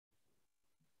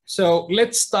So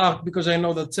let's start, because I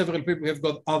know that several people have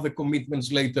got other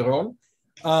commitments later on.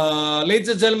 Ladies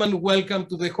and gentlemen, welcome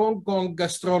to the Hong Kong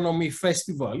Gastronomy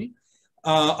Festival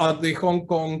at the Hong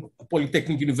Kong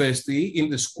Polytechnic University in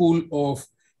the School of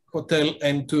Hotel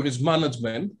and Tourism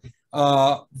Management.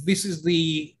 This is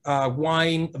the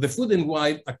Food and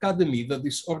Wine Academy that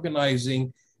is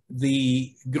organizing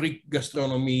the Greek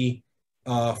Gastronomy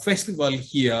Festival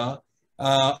here,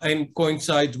 and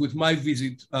coincides with my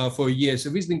visit for a year as a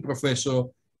visiting professor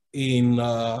in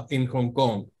Hong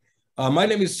Kong. My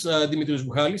name is Dimitris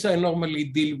Buhalis. I normally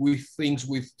deal with things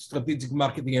with strategic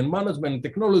marketing and management and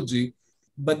technology,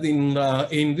 but in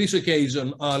this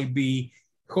occasion, I'll be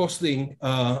hosting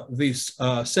this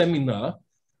seminar,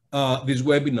 this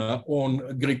webinar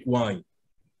on Greek wine.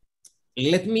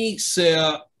 Let me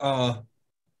share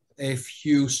a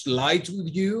few slides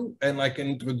with you, and I can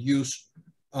introduce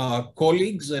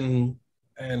colleagues and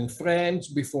friends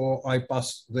before I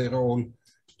pass the role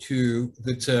to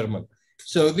the chairman.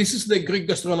 So this is the Greek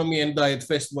Gastronomy and Diet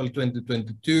Festival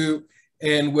 2022,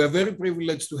 and we're very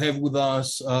privileged to have with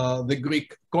us the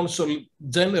Greek Consul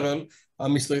General,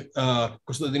 Mr.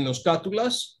 Konstantinos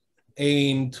Katoulas,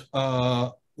 and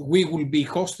we will be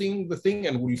hosting the thing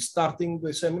and we'll be starting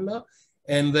the seminar,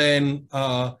 and then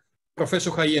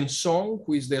Professor Hayen Song,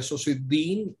 who is the Associate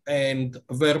Dean, and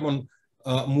Vermon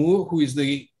Moore, who is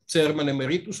the Chairman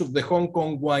Emeritus of the Hong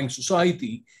Kong Wine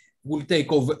Society, will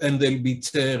take over and they'll be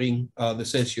chairing the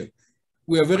session.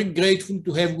 We are very grateful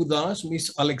to have with us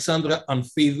Ms. Alexandra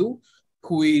Anfidou,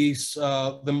 who is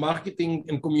the marketing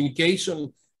and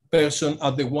communication person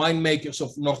at the winemakers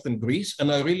of Northern Greece.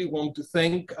 And I really want to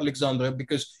thank Alexandra,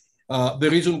 because the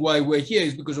reason why we're here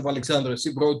is because of Alexandra.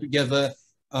 She brought together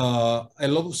a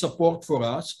lot of support for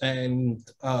us, and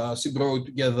she brought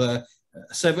together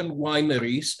 7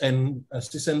 wineries, and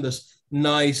she sent us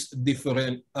 9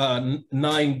 different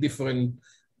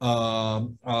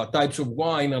types of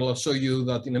wine, and I'll show you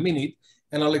that in a minute.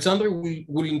 And Alexandra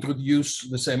will introduce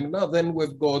the seminar. Then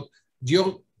we've got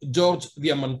George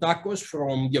Diamantakos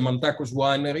from Diamantakos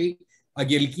Winery,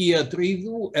 Angeliki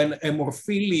Atridou and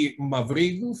Emorphili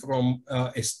Mavridou from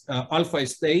Alpha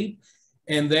Estate.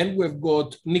 And then we've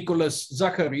got Nicholas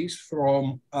Zacharis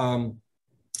from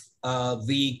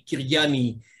the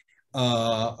Kyriani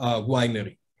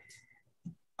Winery.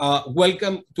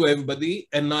 Welcome to everybody,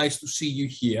 and nice to see you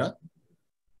here.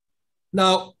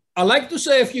 Now, I like to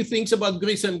say a few things about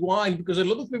Greece and wine, because a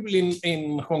lot of people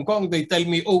in Hong Kong, they tell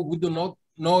me, oh, we do not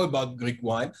know about Greek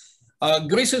wine.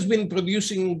 Greece has been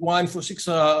producing wine for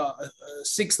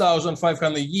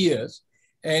 6,500 years,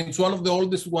 and it's one of the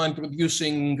oldest wine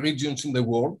producing regions in the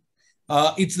world.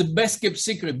 It's the best kept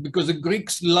secret, because the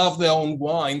Greeks love their own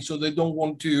wine, so they don't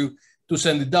want to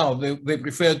send it out. They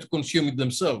prefer to consume it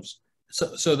themselves.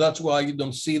 So that's why you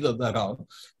don't see that around.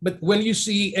 But when you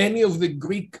see any of the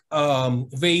Greek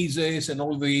vases and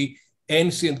all the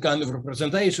ancient kind of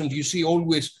representations, you see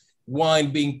always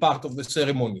wine being part of the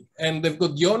ceremony. And they've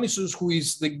got Dionysus, who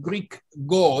is the Greek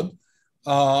god,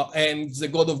 and the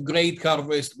god of great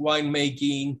harvest,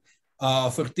 winemaking,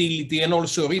 fertility, and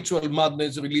also ritual,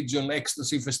 madness, religion,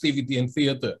 ecstasy, festivity, and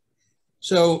theater.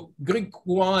 So Greek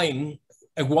wine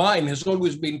has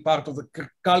always been part of the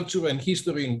culture and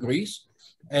history in Greece,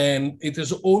 and it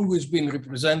has always been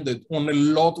represented on a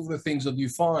lot of the things that you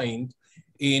find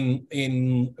in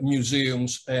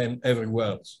museums and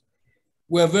everywhere else.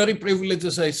 We are very privileged,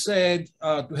 as I said,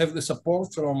 to have the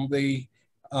support from the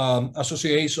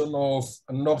Association of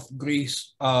North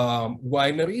Greece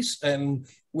Wineries, and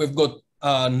we've got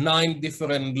 9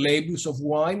 different labels of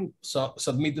wine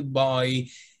submitted by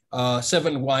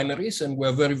 7 wineries, and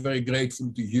we're very, very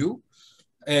grateful to you.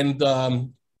 And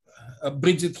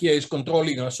Bridget here is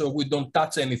controlling us, so we don't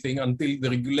touch anything until the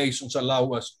regulations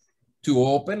allow us to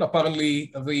open.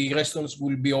 Apparently, the restaurants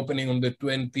will be opening on the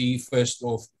 21st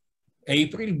of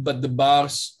April, but the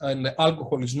bars and the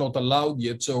alcohol is not allowed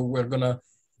yet, so we're gonna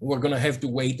have to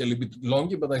wait a little bit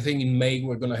longer. But I think in May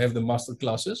we're gonna have the master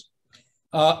classes.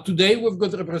 Today we've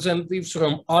got representatives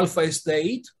from Alpha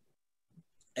Estate,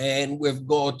 and we've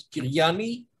got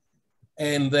Kyriani,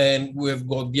 and then we've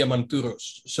got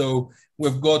Diamantouros. So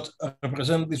we've got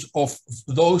representatives of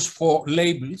those 4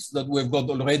 labels that we've got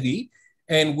already,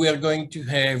 and we're going to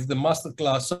have the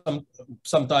masterclass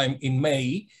sometime in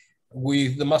May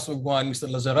with the Master of Wine, Mr.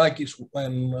 Lazarakis,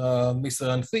 and Ms.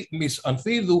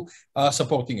 Anfidou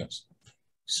supporting us.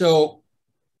 So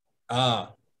I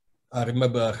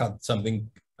remember I had something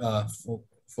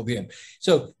for the end.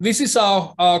 So this is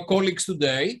our colleagues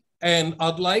today, and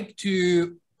I'd like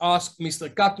to ask Mr.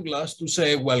 Katoulas to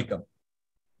say welcome.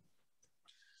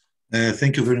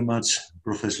 Thank you very much,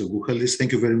 Professor Buhalis.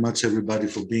 Thank you very much, everybody,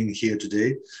 for being here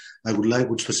today. I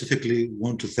would specifically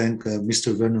want to thank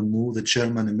Mr. Vernon Mu, the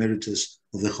Chairman Emeritus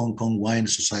of the Hong Kong Wine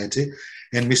Society,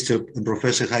 and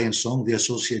Professor Haiyan Song, the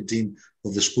Associate Dean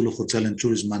of the School of Hotel and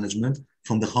Tourism Management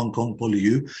from the Hong Kong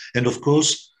PolyU, and of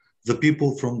course, the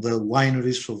people from the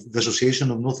wineries, from the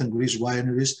Association of Northern Greece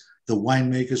Wineries, the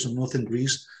winemakers of Northern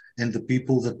Greece, and the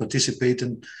people that participate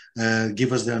and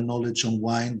give us their knowledge on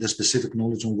wine, the specific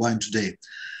knowledge on wine today.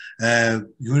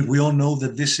 We all know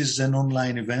that this is an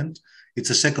online event. It's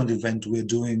a second event we're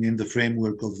doing in the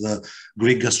framework of the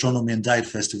Greek Gastronomy and Diet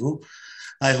Festival.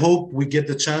 I hope we get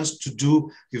the chance to do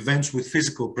events with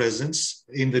physical presence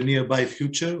in the nearby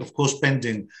future, of course,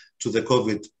 pending to the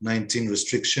COVID-19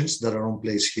 restrictions that are in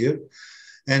place here.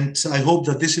 And I hope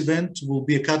that this event will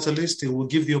be a catalyst. It will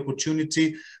give the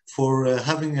opportunity for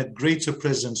having a greater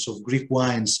presence of Greek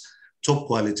wines, top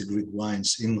quality Greek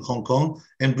wines in Hong Kong,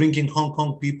 and bringing Hong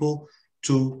Kong people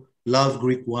to love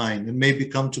Greek wine and maybe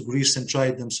come to Greece and try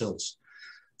it themselves.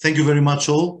 Thank you very much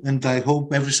all, and I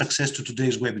hope every success to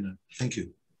today's webinar. Thank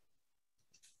you.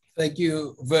 Thank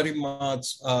you very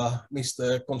much,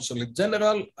 Mr. Consulate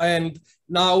General. And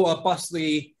now I'll pass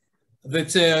the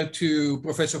chair to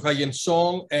Professor Haiyan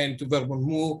Song and to Vernon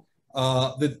Mu,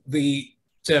 the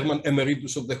Chairman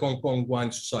Emeritus of the Hong Kong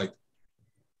Wine Society.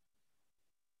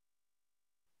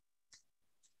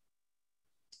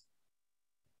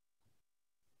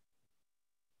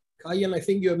 Haiyan, I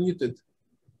think you're muted.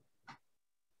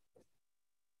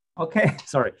 Okay,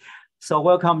 sorry. So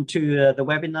welcome to the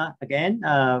webinar again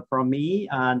from me.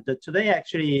 And today,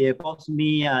 actually, both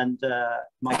me and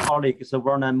my colleague,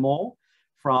 Vernon Mu,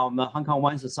 from Hong Kong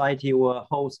Wine Society will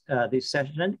host this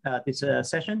session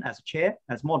as chair,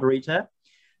 as moderator.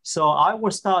 So I will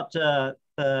start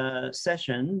the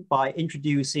session by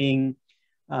introducing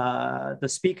the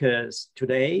speakers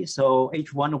today. So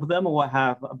each one of them will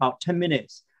have about 10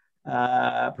 minutes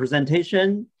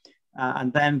presentation,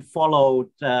 and then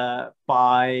followed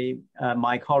by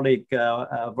my colleague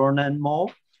Vernon Mu,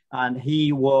 and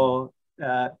he will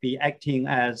be acting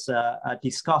as a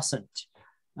discussant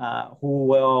who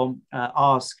will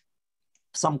ask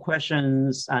some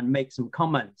questions and make some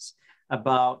comments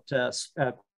about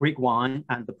Greek wine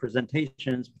and the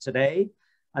presentations today.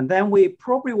 And then we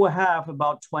probably will have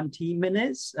about 20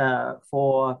 minutes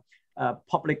for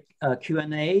public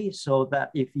Q&A, so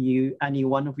that if any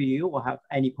one of you will have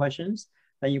any questions,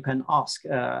 then you can ask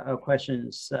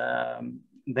questions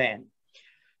then.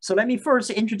 So let me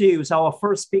first introduce our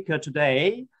first speaker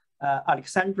today,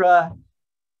 Alexandra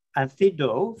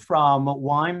Anthido from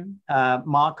Wine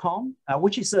Marcom,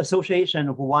 which is the Association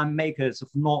of Winemakers of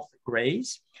North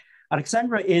Greece.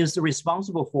 Alexandra is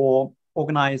responsible for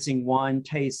organizing wine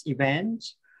taste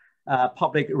events,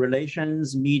 public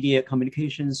relations, media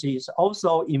communications. She's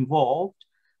also involved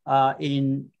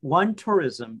in wine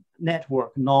tourism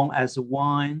network known as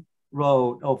Wine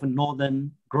Road of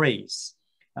Northern Greece.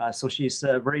 So she's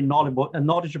very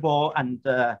knowledgeable and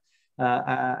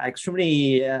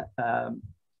extremely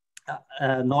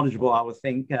knowledgeable, I would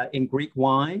think, in Greek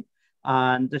wine.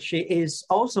 And she is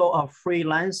also a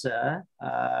freelancer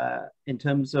in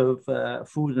terms of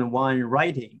food and wine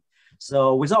writing.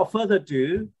 So without further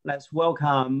ado, let's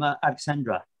welcome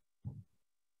Alexandra.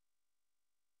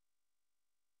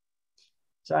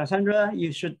 So Alexandra,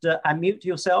 you should unmute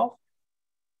yourself.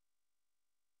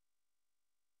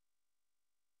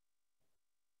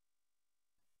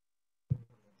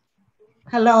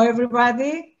 Hello,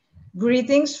 everybody.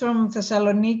 Greetings from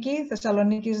Thessaloniki.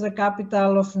 Thessaloniki is the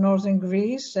capital of Northern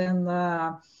Greece, and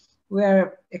we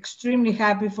are extremely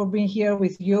happy for being here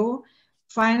with you.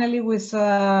 Finally, with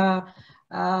that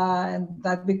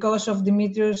because of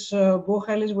Dimitrios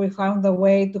Buhalis, we found a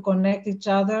way to connect each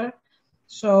other.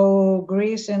 So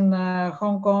Greece and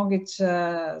Hong Kong, it's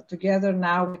together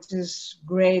now, which is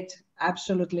great,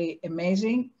 absolutely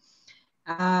amazing.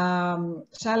 Shall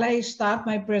I start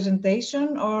my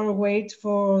presentation or wait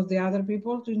for the other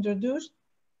people to introduce?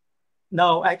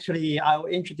 No, actually, I'll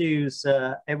introduce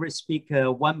every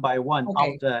speaker one by one.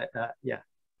 Okay. After, yeah.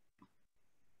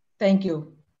 Thank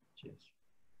you. Cheers.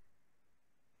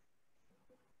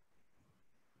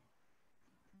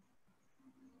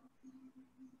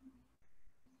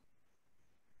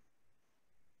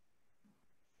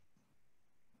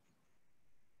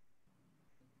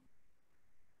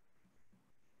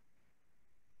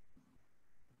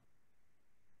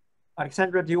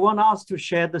 Alexandra, do you want us to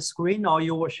share the screen or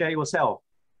you will share yourself?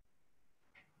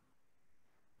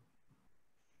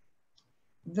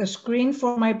 The screen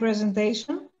for my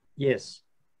presentation? Yes.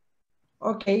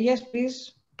 Okay, yes,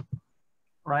 please.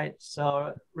 Right,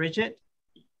 so Richard?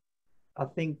 I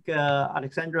think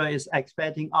Alexandra is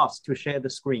expecting us to share the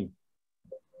screen.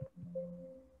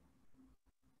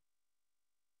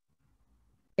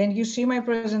 Can you see my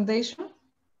presentation?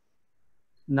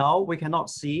 No, we cannot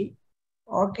see.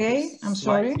 Okay, I'm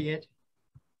sorry. Yet.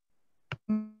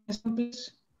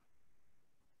 Please.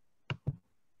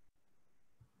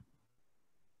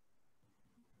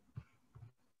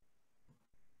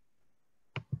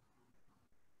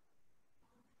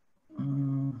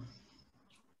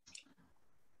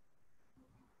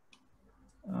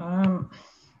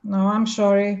 No, I'm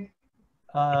sorry.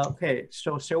 Okay,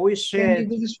 so shall we share? Can you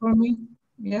do this for me?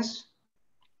 Yes.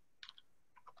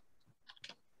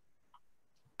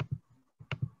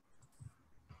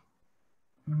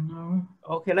 No.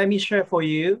 Okay, let me share for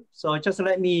you. So just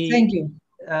let me. Thank you.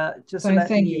 Just Sorry, let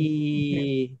thank me.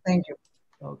 You. Thank you.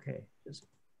 Okay.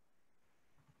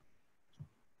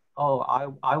 Oh,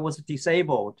 I was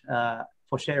disabled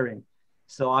for sharing,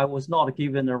 so I was not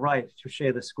given the right to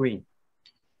share the screen.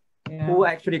 Yeah. Who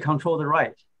actually control the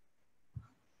right?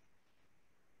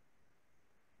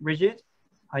 Bridget,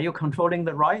 are you controlling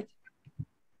the right?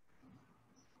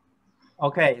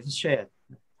 Okay, it's shared.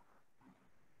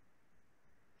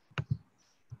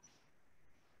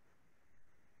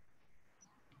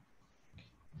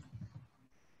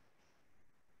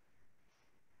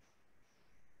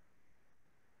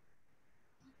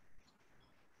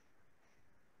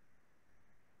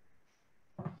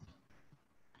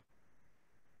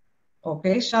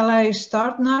 Okay, shall I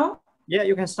start now? Yeah,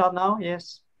 you can start now,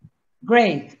 yes.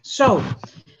 Great. So,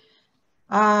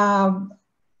 on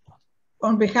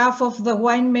behalf of the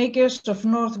winemakers of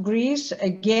North Greece,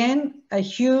 again, a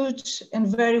huge and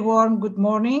very warm good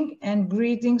morning and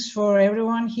greetings for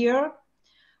everyone here.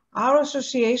 Our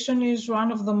association is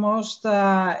one of the most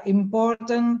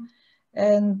important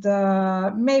and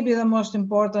maybe the most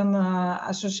important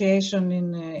association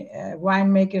in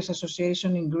winemakers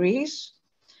association in Greece.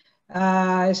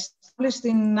 Established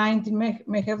in may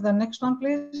I have the next one,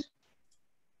 please?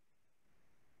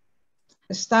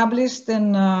 Established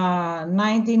in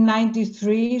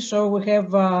 1993, so we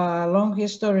have a long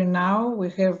history now. We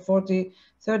have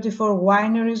 34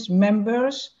 wineries,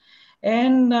 members,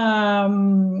 and our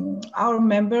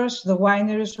members, the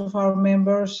wineries of our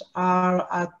members are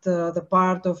at the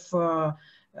part of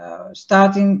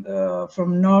starting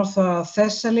from North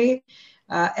Thessaly,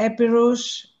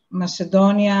 Epirus,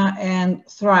 Macedonia, and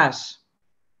Thrace.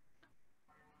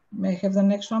 May I have the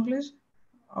next one, please?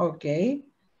 Okay.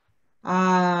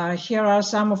 Here are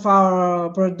some of our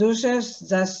producers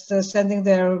just sending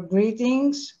their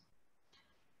greetings.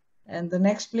 And the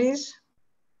next, please.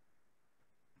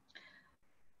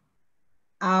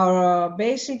 Our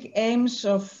basic aims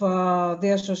of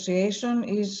the association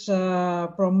is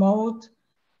promote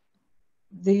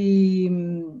the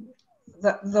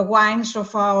wines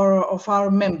of our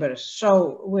members.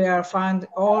 So we are found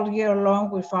all year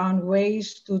long. We found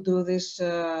ways to do this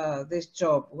this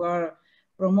job. We're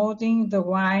promoting the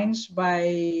wines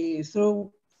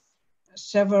through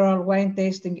several wine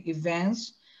tasting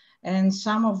events, and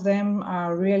some of them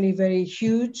are really very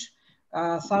huge.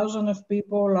 Thousands of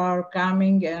people are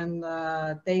coming and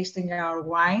tasting our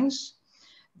wines.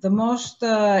 The most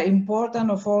important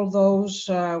of all those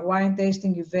wine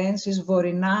tasting events is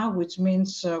Vorina, which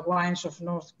means wines of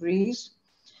North Greece.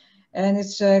 And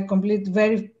it's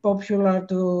very popular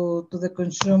to the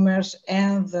consumers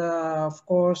and, of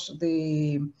course,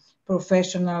 the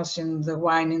professionals in the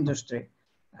wine industry.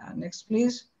 Next,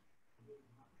 please.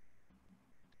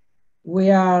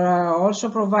 We are also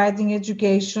providing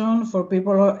education for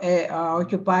people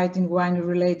occupied in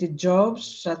wine-related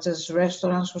jobs, such as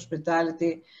restaurants,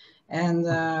 hospitality, and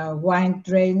wine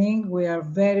training. We are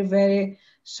very, very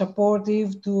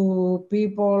supportive to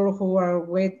people who are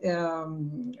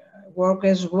work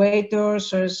as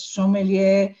waiters or as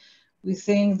sommelier. We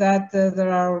think that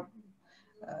there are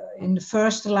in the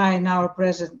first line our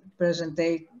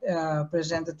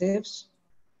representatives.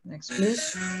 Next,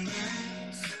 please.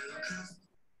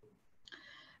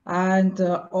 And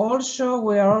also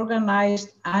we are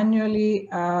organized annually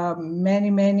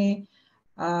many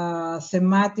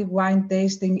thematic wine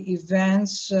tasting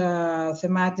events,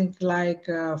 thematic like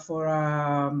for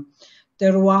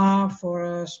terroir,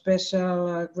 for a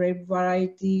special grape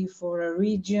variety, for a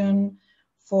region,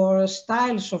 for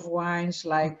styles of wines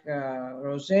like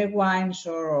rosé wines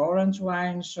or orange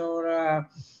wines or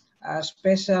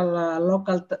special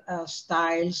local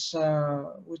styles,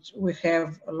 which we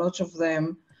have lots of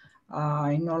them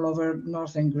in all over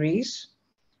northern Greece.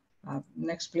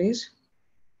 Next, please.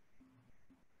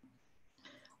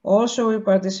 Also, we're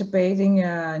participating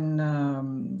in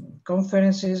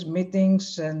conferences,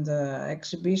 meetings, and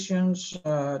exhibitions,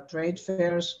 trade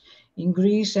fairs in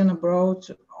Greece and abroad,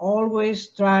 always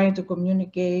trying to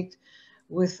communicate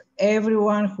with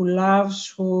everyone who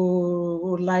loves, who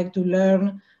would like to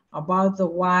learn about the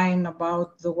wine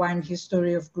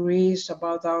history of Greece,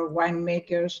 about our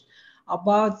winemakers,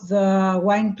 about the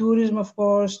wine tourism, of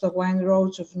course, the wine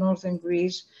roads of northern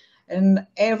Greece, and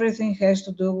everything has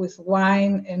to do with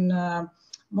wine, and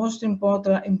most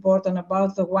important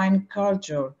about the wine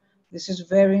culture. This is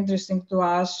very interesting to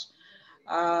us.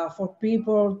 For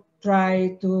people,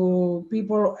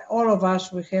 all of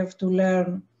us, we have to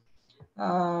learn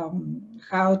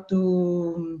how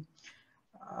to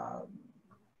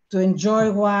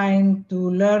enjoy wine,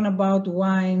 to learn about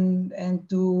wine, and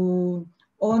to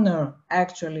honor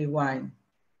actually wine.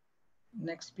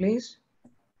 Next, please.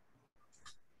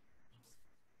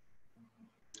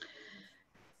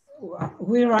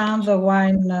 We run the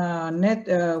wine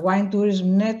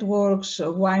tourism networks,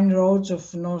 wine roads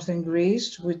of northern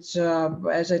Greece, which,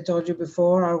 as I told you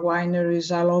before, are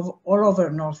wineries all over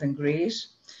northern Greece.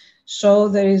 So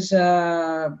there is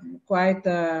quite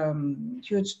a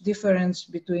huge difference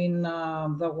between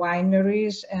the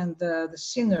wineries and the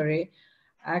scenery,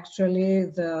 actually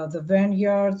the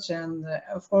vineyards and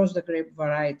of course the grape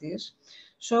varieties.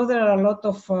 So there are a lot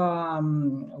of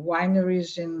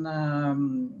wineries in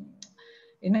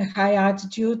a high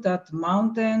altitude at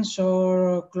mountains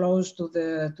or close to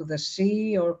the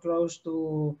sea or close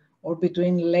to or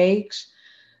between lakes.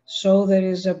 So there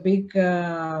is a big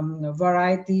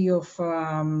variety of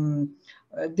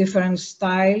different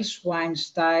styles, wine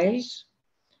styles.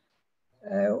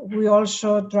 We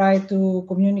also try to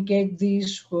communicate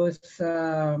this with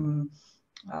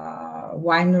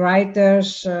wine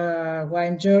writers,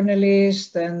 wine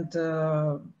journalists, and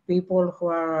people who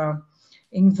are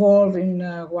involved in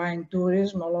wine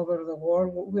tourism all over the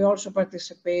world. We're also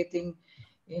participating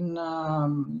in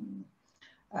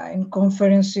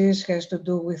conferences has to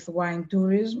do with wine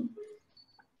tourism.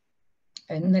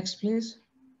 And next, please.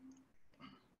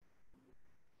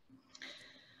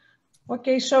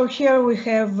 Okay, so here we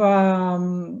have a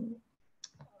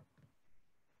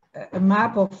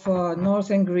map of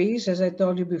northern Greece, as I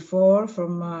told you before,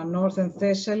 from northern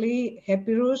Thessaly,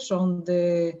 Epirus on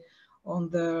the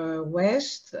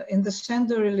west. In the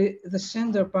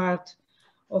center part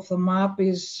of the map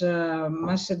is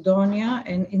Macedonia,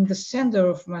 and in the center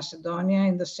of Macedonia,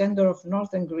 in the center of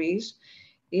northern Greece,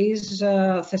 is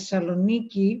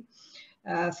Thessaloniki.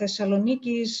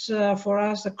 Thessaloniki is for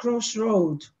us a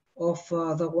crossroad of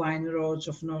the wine roads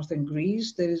of northern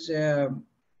Greece. There is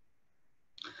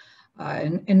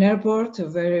an airport, a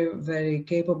very, very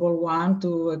capable one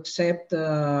to accept,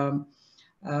 to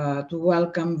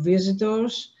welcome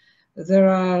visitors. There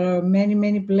are many,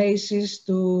 many places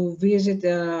to visit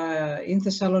in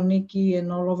Thessaloniki and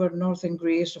all over northern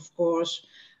Greece, of course,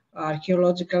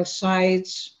 archaeological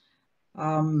sites,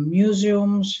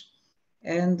 museums,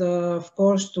 and of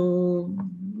course to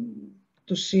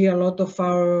see a lot of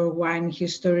our wine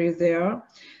history there.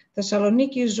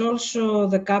 Thessaloniki is also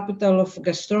the capital of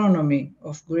gastronomy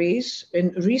of Greece,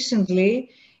 and recently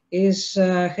was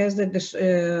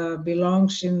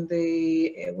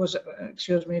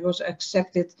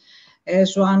accepted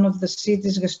as one of the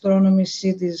cities, gastronomy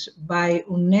cities by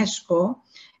UNESCO,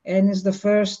 and is the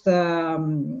first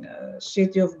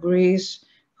city of Greece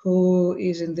who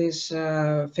is in this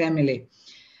family.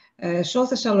 So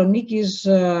Thessaloniki is,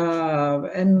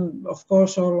 and of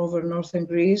course all over northern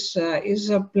Greece,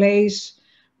 is a place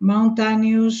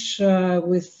mountainous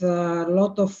with a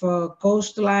lot of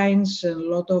coastlines and a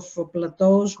lot of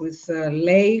plateaus with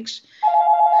lakes,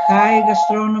 high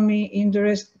gastronomy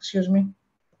interest,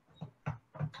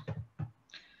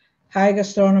 high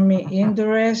gastronomy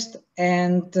interest,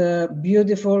 and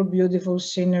beautiful, beautiful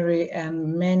scenery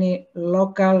and many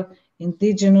local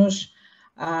indigenous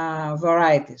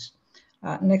varieties.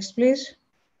 Next, please.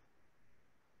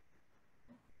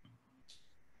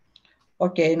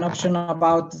 Okay, an option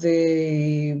about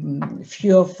the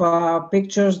few of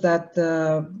pictures that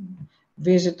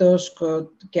visitors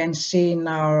can see in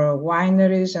our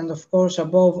wineries, and of course,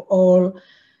 above all,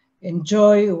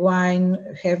 enjoy wine,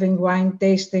 having wine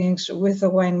tastings with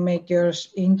the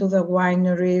winemakers into the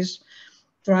wineries,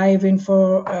 driving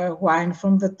for wine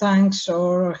from the tanks,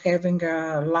 or having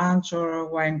a lunch or a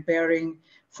wine pairing,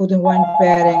 food and wine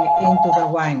pairing into the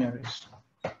wineries.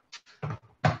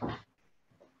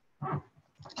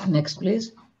 Next,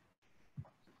 please.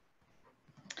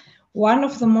 One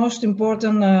of the most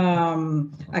important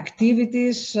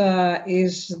activities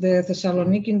is the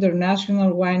Thessaloniki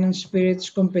International Wine and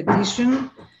Spirits Competition.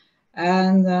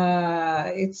 And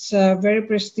it's a very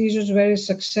prestigious, very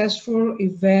successful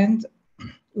event.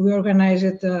 We organize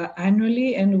it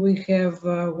annually, and we have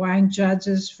wine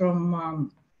judges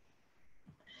from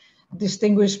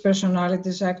distinguished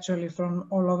personalities actually from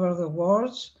all over the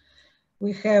world.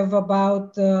 We have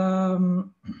about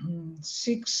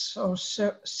six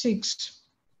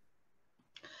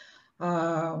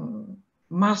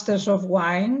masters of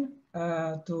wine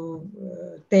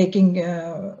taking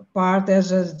part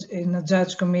in the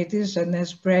judge committees and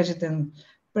as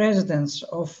presidents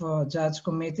of judge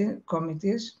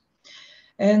committees.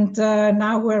 And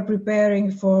now we're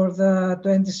preparing for the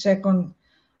 22nd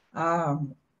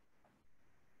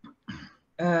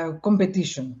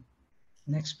competition.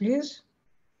 Next, please.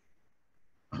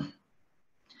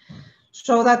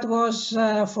 So that was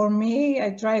for me.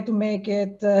 I try to make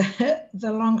it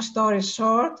the long story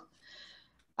short.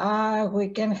 We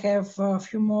can have a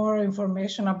few more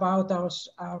information about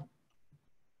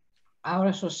our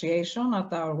association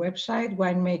at our website,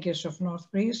 Winemakers of North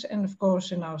Greece, and of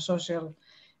course in our social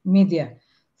media.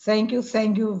 Thank you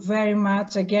very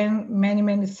much. Again,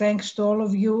 many thanks to all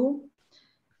of you.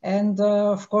 And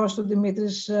of course to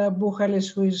Dimitris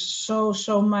Buhalis, who is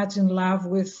so much in love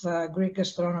with Greek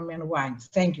gastronomy and wine.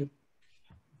 Thank you.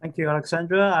 Thank you,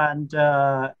 Alexandra. And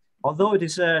although it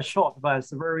is short, but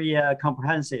it's very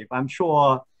comprehensive, I'm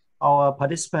sure our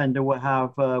participant will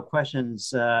have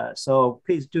questions. So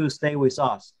please do stay with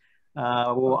us.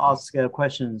 We'll ask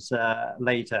questions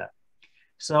later.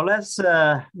 So let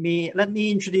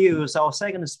me introduce our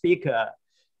second speaker,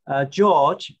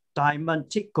 George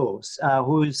Diamantikos,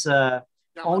 who is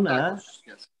owner.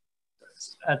 Yes.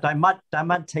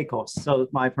 Diamantikos. So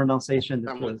my pronunciation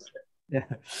is yeah.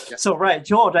 Yes. So right,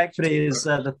 George actually is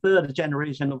the third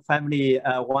generation of family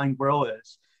wine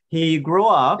growers. He grew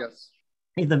up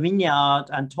in the vineyard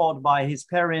and taught by his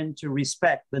parents to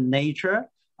respect the nature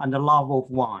and the love of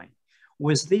wine.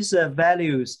 With these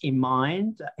values in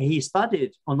mind, he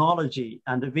studied oenology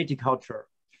and viticulture.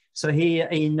 So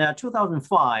in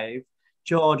 2005,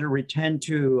 George returned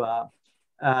to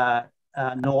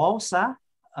Noosa.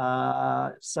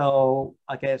 So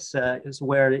I guess is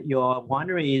where your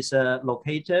winery is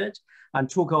located, and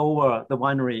took over the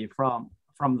winery from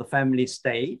the family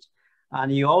estate. And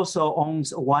he also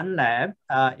owns one lab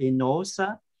in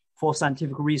Noosa for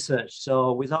scientific research.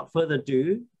 So without further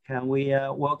ado, can we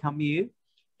welcome you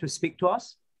to speak to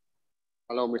us?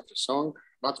 Hello, Mr. Song.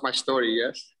 That's my story,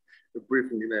 yes.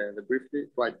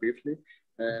 Quite briefly.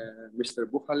 Mr.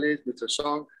 Buhalis, Mr.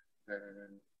 Song,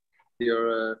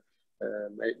 dear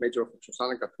Major of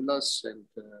Susana Katulas, and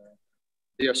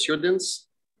dear students,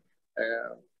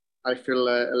 I feel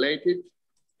elated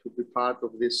to be part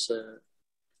of this,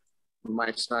 on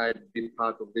my side, being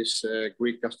part of this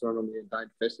Greek Gastronomy and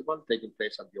Wine Festival taking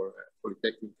place at your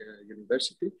Polytechnic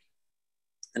University.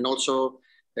 And also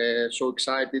so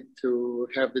excited to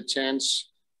have the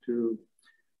chance to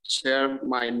share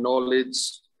my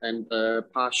knowledge and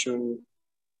passion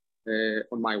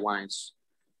on my wines.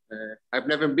 I've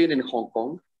never been in Hong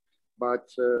Kong, but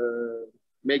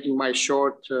making my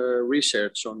short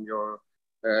research on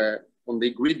on the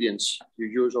ingredients you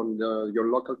use on your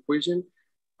local cuisine,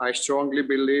 I strongly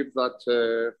believe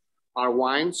that our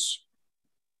wines,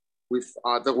 with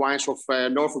the wines of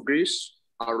North Greece,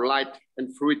 are light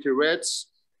and fruity reds,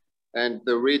 and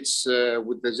the rich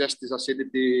with the zesty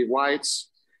acidity whites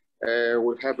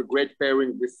will have a great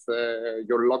pairing with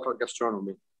your local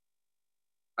gastronomy.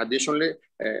 Additionally,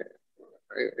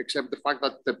 except the fact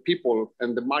that the people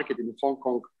and the market in Hong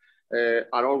Kong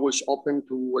are always open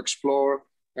to explore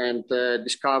and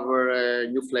discover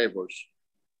new flavors.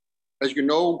 As you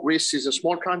know, Greece is a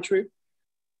small country,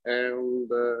 and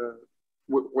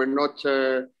we're not,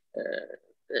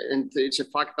 and it's a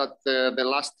fact that the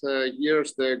last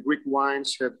years, the Greek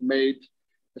wines have made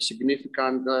a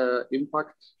significant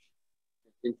impact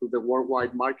into the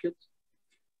worldwide market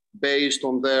based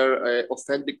on their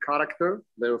authentic character,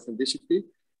 their authenticity,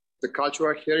 the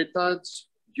cultural heritage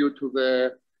due to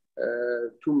the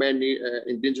too many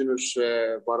indigenous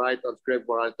varietals, grape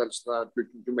varietals that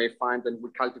you may find and we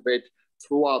cultivate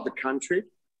throughout the country,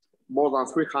 more than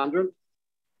 300.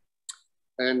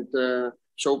 And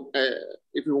so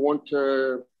if you want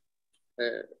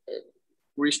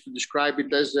Greece to describe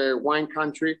it as a wine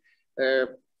country,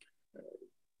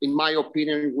 in my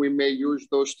opinion, we may use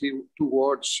those two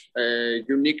words,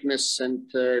 uniqueness and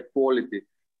quality.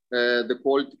 The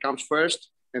quality comes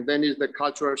first, and then is the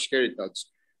cultural heritage.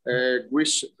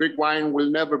 Greek wine will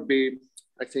never be,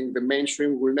 I think, the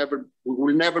mainstream. We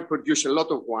will never produce a lot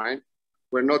of wine.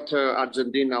 We're not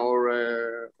Argentina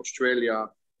or Australia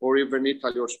or even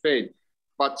Italy or Spain.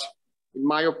 But in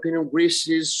my opinion, Greece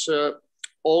is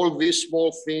all these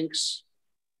small things,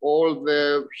 all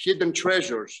the hidden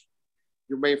treasures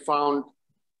you may find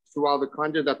throughout the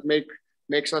country that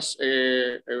makes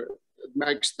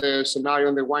the scenario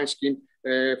on the wine skin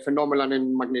phenomenal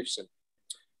and magnificent.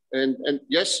 And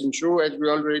yes, in true, as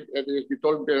you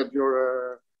told me at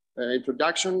your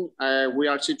introduction, we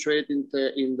are situated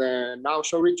in the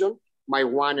Naousa region, my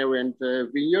winery and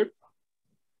vineyard.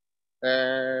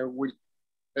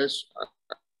 As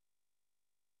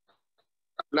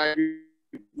like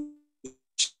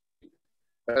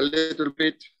a little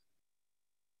bit,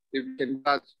 if you can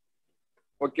add.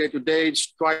 Okay, today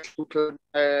it's quite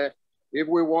if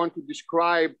we want to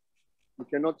describe, we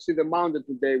cannot see the mountain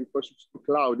today because it's too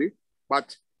cloudy,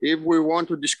 but if we want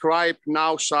to describe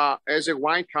Naousa as a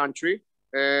wine country,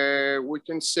 we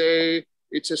can say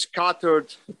it's a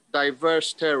scattered,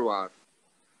 diverse terroir.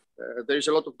 There is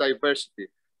a lot of diversity.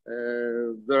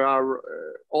 There are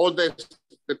all the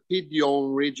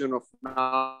Piedion region of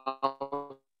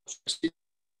Naousa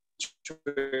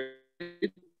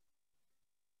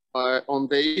on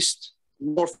the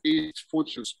northeast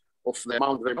foothills of the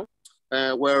Mount Vernon,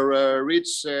 where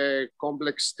rich,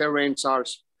 complex terrains are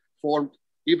formed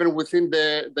even within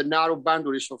the narrow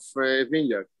boundaries of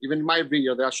vineyard. Even in my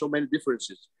vineyard, there are so many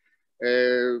differences.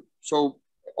 So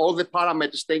all the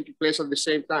parameters taking place at the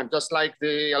same time, just like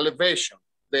the elevation,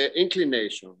 the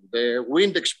inclination, the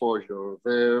wind exposure,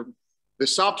 the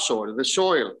subsoil, the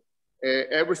soil,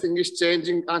 everything is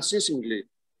changing unceasingly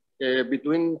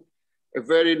between a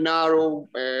very narrow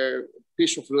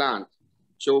piece of land.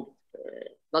 So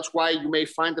that's why you may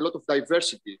find a lot of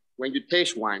diversity when you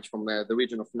taste wines from the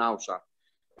region of Naousa.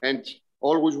 And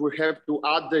always we have to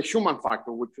add the human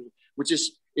factor, which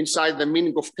is inside the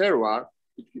meaning of terroir.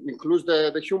 It includes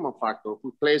the human factor,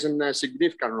 who plays a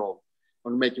significant role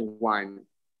on making wine.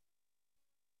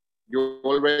 You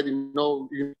already know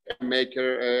a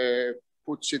maker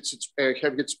puts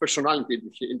have its personality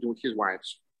into his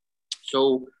wines.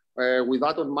 So with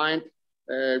that in mind,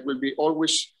 it will be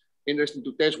always interesting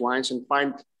to taste wines and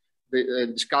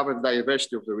discover the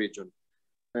diversity of the region.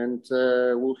 And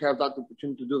we'll have that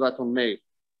opportunity to do that on May.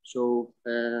 So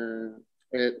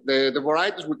the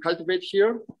varieties we cultivate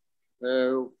here,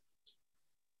 the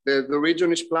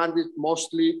region is planted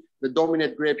mostly, the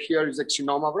dominant grape here is the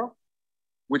Xinomavro,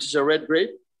 which is a red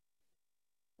grape.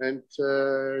 And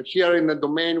here in the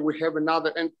domain, we have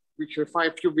and we can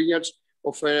find a few vineyards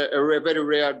of a very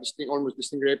rare, almost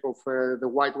distinct grape of the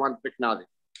white one, Preknadi.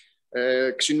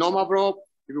 Xinomavro,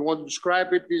 if you want to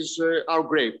describe it, is our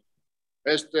grape.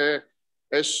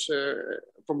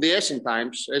 From the ancient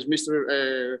times, as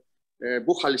Mr.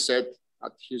 Buhalis said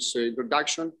at his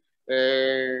introduction,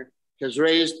 has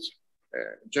raised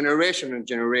generation and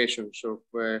generations of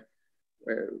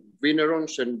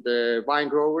vignerons and vine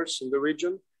growers in the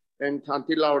region, and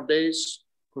until our days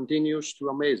continues to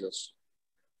amaze us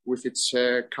with its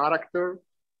character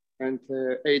and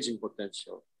aging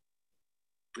potential.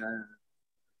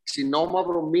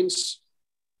 Xinomavro means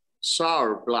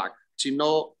sour black.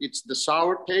 Xino, it's the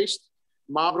sour taste.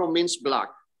 Mavro means black.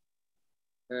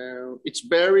 Its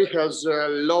berry has a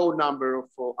low number of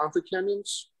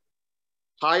anthocyanins,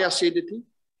 high acidity,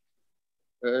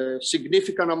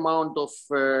 significant amount of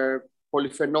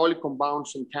polyphenolic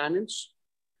compounds and tannins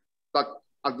that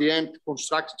at the end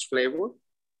construct its flavor,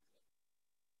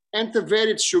 and the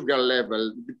varied sugar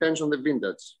level depends on the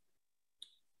vintage.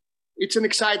 It's an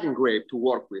exciting grape to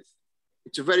work with.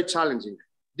 It's a very challenging,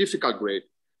 difficult grape,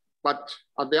 but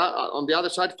on the other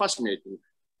side, fascinating.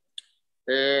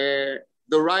 The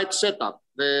right setup,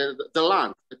 the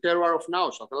land, the terroir of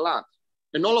Naousa, the land,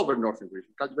 and all over northern Greece,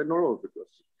 cultivated all over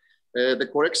Greece. The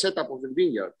correct setup of the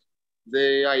vineyard,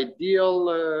 the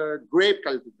ideal grape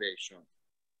cultivation,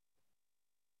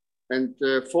 and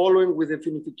following with the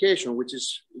vinification, which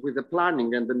is with the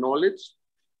planning and the knowledge,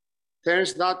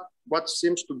 turns that what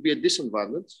seems to be a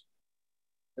disadvantage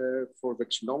for the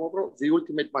Xinomavro, the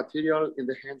ultimate material in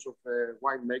the hands of a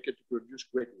winemaker to produce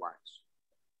great wines.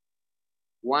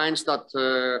 Wines that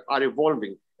are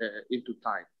evolving into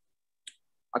time.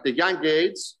 At a young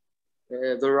age,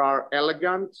 there are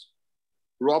elegant,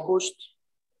 robust,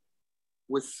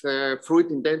 with fruit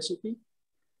intensity,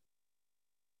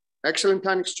 excellent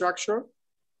tannic structure,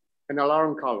 and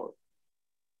alarming color.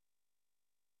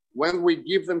 When we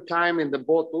give them time in the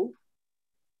bottle,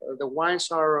 the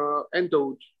wines are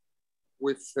endowed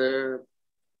with an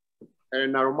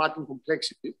aromatic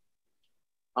complexity,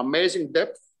 amazing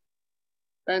depth,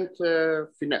 and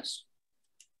finesse.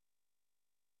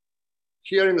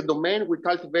 Here in the domain, we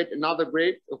cultivate another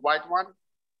grape, a white one.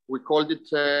 We called it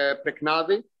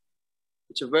Preknadi,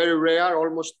 It's a very rare,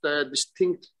 almost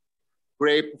distinct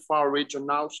grape of our region,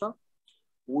 Nausa.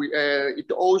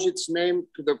 It owes its name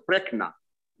to the prekna,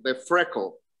 the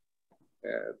freckle.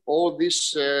 All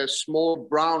these small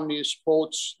browny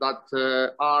spots that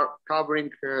are covering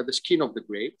the skin of the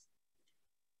grape.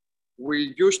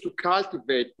 We used to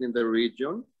cultivate in the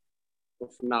region of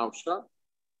Nausa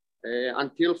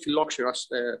until phylloxera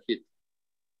hit.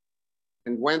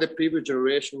 And when the previous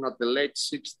generation at the late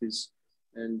 60s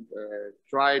and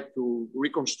tried to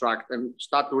reconstruct and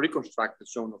start to reconstruct the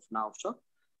zone of Nausa,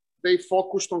 they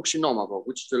focused on Xenomavro,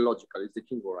 which is illogical, it's the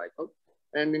king varietal.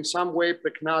 And in some way,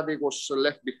 Preknadi was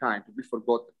left behind, to be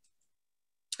forgotten.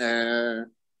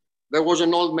 There was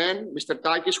an old man, Mr.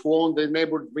 Takis, who owned the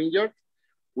neighborhood vineyard.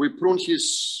 We pruned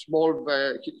his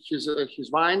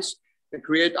vines and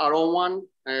create our own one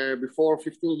before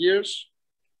 15 years.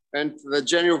 And the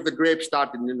journey of the grape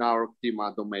started in our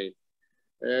Optima domain.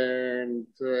 And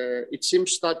it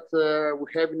seems that we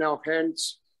have in our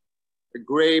hands a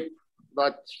grape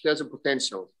that has a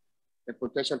potential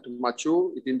to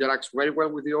mature. It interacts very well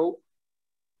with the oak.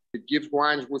 It gives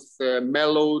wines with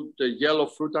mellowed yellow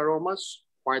fruit aromas,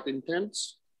 quite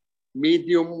intense,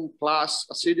 medium plus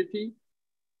acidity,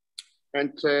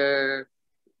 and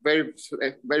very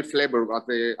flavorful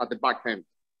at the back end.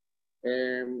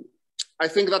 I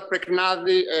think that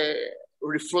Preknadi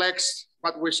reflects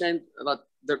what we're saying,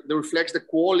 that reflects the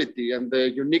quality and the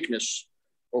uniqueness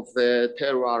of the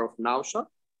terroir of Nausa.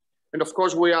 And of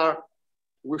course, we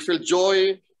feel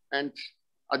joy and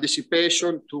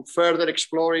anticipation to further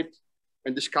explore it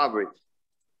and discover it.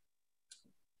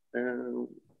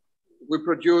 We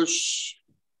produce,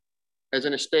 as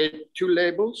an estate, 2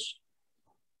 labels.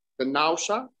 The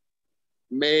Nausa,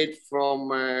 made from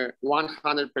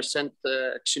 100%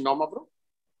 Xenomavro,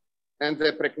 and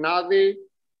the Preknadi,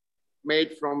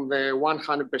 made from the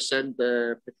 100%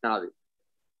 Preknadi.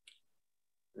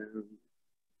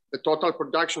 The total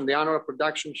production, the annual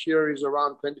production here is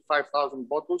around 25,000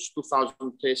 bottles,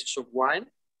 2,000 cases of wine.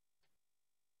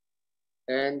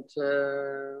 And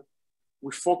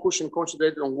we focus and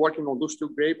concentrate on working on those 2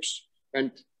 grapes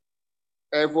and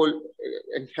have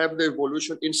the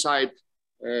evolution inside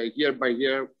year by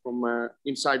year from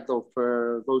inside of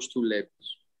those 2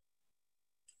 labels.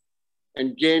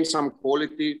 And gain some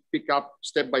quality, pick up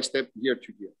step by step, year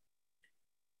to year.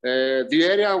 The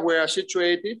area where we are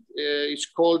situated is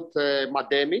called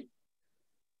Mademi.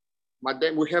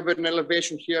 We have an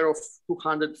elevation here of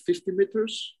 250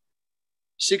 meters.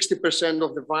 60%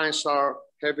 of the vines are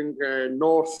having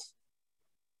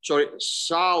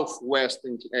southwest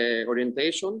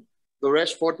orientation. The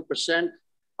rest, 40%,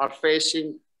 are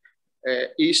facing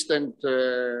east and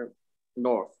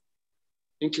north.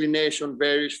 Inclination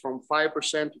varies from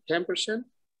 5% to 10%.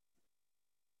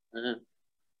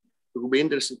 It will be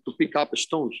interesting to pick up a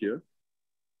stone here.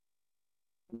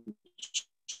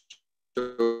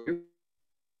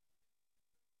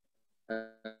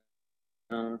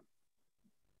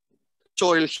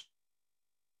 Soil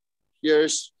here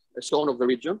is a stone of the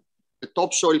region. The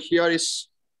topsoil here is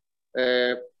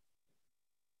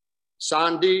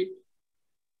sandy,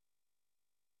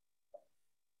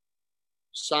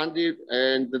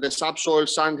 and the subsoil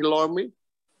sandy loamy.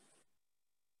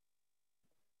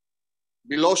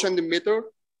 Below centimeter,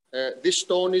 this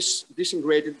stone is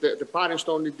disintegrated, the parent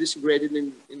stone is disintegrated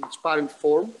in its parent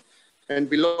form, and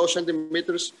below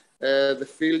centimeters, the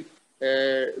field,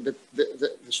 the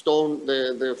stone,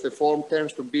 the form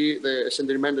turns to be the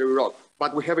sedimentary rock,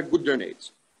 but we have a good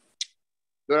drainage.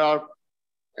 There are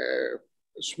a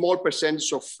small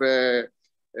percentage of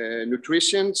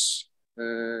nutrients,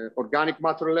 organic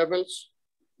matter levels,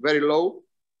 very low,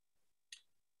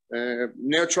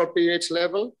 neutral pH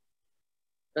level.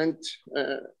 And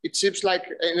it seems like,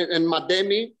 and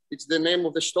Mademi, it's the name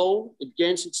of the stone. It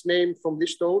gains its name from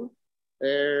this stone.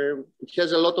 It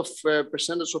has a lot of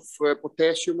percentage of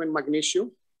potassium and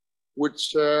magnesium,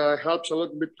 which helps a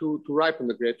little bit to ripen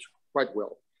the grapes quite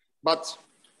well. But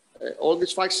all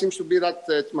these facts seems to be that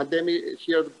Mademi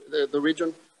here, the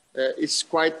region, is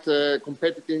quite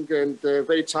competitive and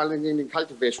very challenging in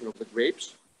cultivation of the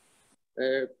grapes.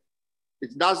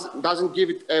 It doesn't give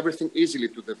it everything easily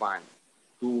to the vine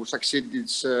to succeed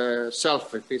its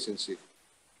self-efficiency.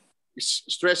 It's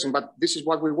stressing, but this is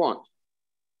what we want.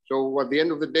 So at the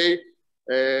end of the day,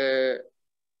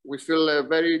 we feel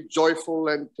very joyful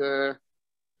and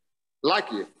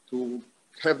lucky to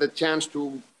have the chance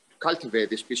to cultivate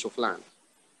this piece of land.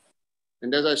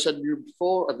 And as I said to you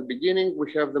before, at the beginning,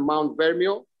 we have the Mount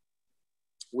Vermio,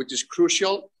 which is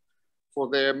crucial for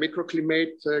the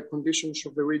microclimate conditions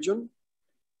of the region.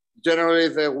 Generally,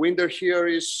 the winter here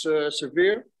is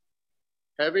severe,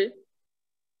 heavy,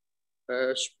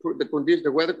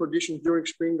 The weather conditions during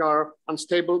spring are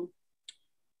unstable,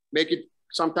 make it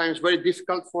sometimes very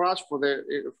difficult for us, for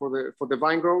the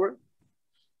vine grower.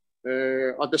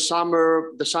 At the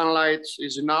summer, the sunlight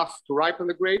is enough to ripen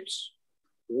the grapes,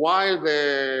 while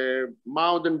the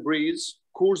mountain breeze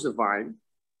cools the vine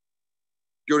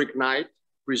during night,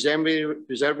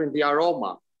 preserving the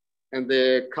aroma and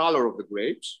the color of the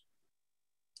grapes.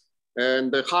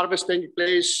 And the harvest taking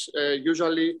place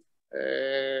usually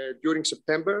during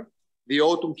September. The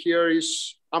autumn here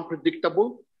is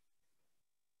unpredictable.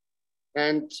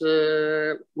 And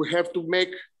we have to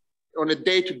make on a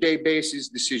day-to-day basis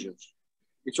decisions.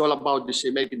 It's all about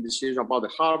making decisions about the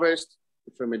harvest,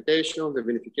 the fermentation, the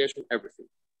vinification, everything.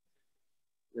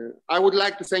 I would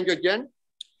like to thank you again.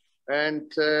 And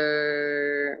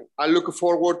I look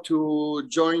forward to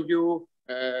join you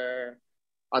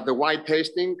at the wine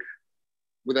tasting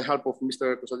with the help of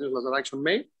Mr. Konstantinos Lazarakis on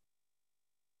May.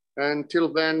 Until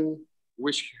then,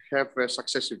 wish you have a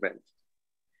successful event.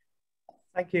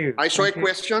 Thank you. I saw a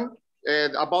question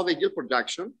about the yield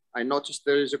production. I noticed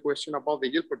there is a question about the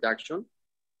yield production.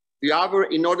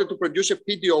 In order to produce a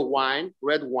PDO wine,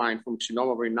 red wine from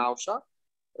Xenoma Vernausa,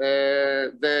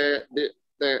 the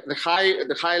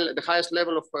highest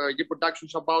level of yield production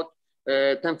is about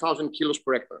 10,000 kilos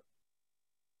per hectare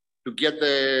to get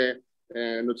the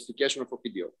notification for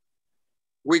PDO.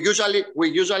 We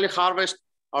usually harvest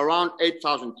around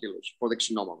 8,000 kilos for the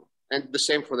Xenoma, and the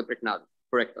same for the Pregnathus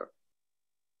per hectare.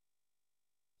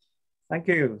 Thank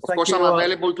you. Of course, I'm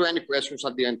available to any questions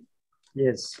at the end.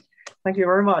 Yes. Thank you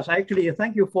very much. Actually,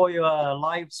 thank you for your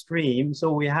live stream.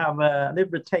 So we have a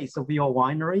little bit taste of your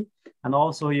winery and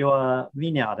also your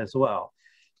vineyard as well.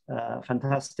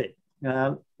 Fantastic.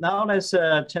 Now let's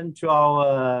turn to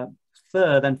our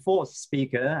third and fourth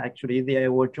speaker. Actually, they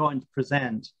were joined to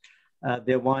present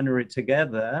their winery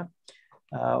together,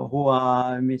 who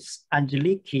are Miss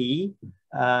Angeliki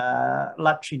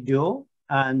Latridio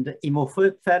and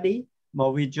Imofeli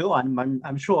Movijo, and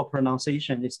I'm sure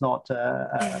pronunciation is not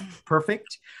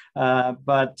perfect,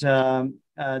 but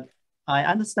I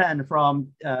understand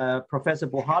from Professor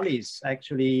Buhalis,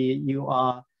 actually you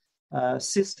are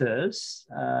sisters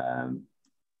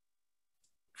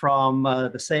from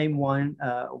the same wine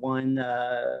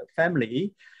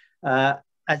family.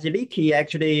 Angeliki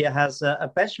actually has a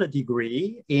bachelor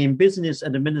degree in business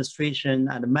administration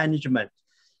and management.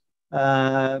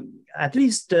 At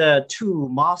least 2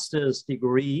 master's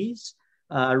degrees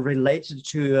related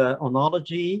to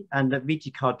oenology and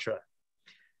viticulture.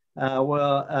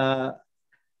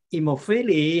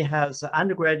 Imofeli has an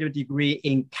undergraduate degree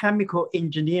in chemical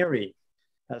engineering.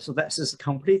 So that's a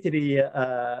completely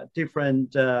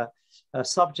different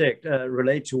subject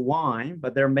related to wine,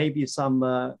 but there may be some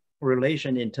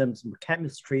relation in terms of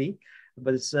chemistry,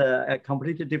 but it's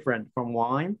completely different from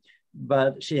wine.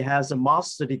 But she has a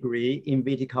master's degree in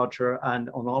viticulture and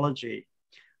oenology.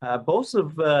 Both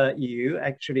of you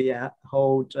actually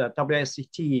hold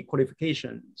WSET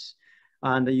qualifications,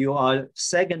 and you are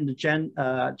second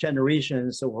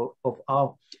generations of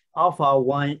our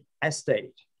wine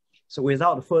estate. So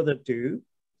without further ado,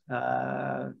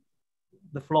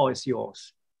 the floor is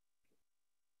yours.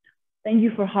 Thank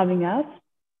you for having us.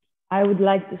 I would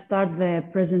like to start the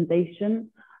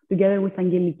presentation together with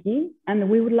Angeliki, and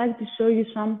we would like to show you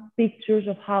some pictures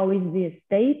of how is the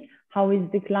estate, how is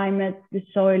the climate, the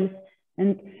soils,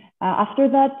 and after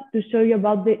that to show you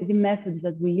about the methods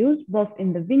that we use both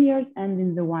in the vineyards and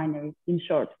in the winery, in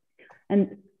short.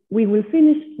 And we will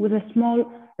finish with a small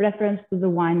reference to the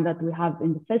wine that we have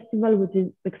in the festival, which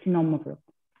is the Xenoma.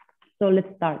 So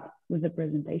let's start with the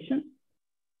presentation.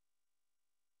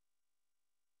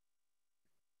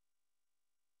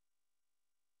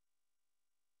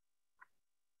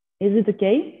 Is it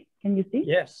okay? Can you see?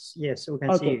 Yes, yes, we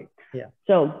can see you. Yeah.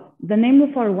 So the name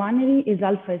of our winery is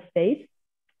Alpha Estate.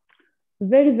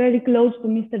 Very, very close to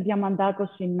Mr. Diamandakos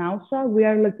in Nausa. We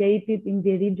are located in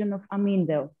the region of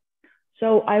Amindeo.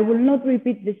 So I will not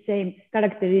repeat the same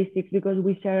characteristics because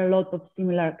we share a lot of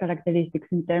similar characteristics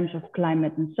in terms of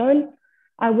climate and soil.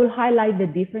 I will highlight the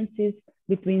differences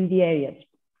between the areas.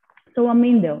 So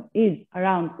Amindeo is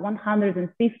around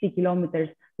 150 kilometers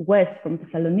west from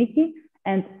Thessaloniki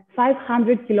and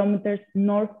 500 kilometers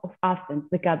north of Athens,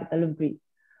 the capital of Greece.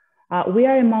 We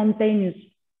are a mountainous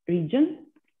region.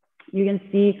 You can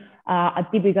see a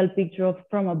typical picture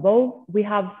from above. We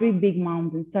have 3 big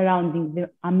mountains surrounding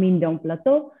the Amindeo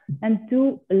plateau and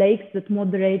 2 lakes that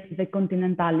moderate the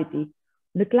continentality.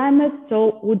 The climate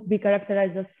would be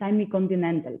characterized as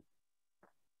semi-continental.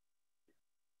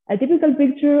 A typical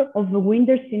picture of the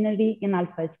winter scenery in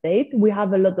Alpha Estate. We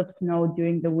have a lot of snow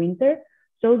during the winter,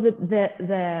 so that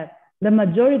the The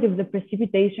majority of the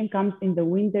precipitation comes in the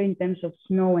winter in terms of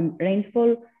snow and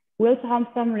rainfall. We also have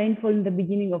some rainfall in the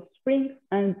beginning of spring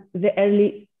and the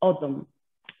early autumn.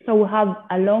 So we have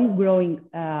a long growing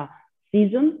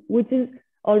season, which is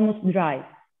almost dry.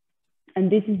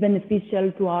 And this is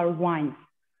beneficial to our wines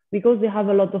because they have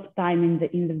a lot of time in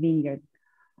the vineyard.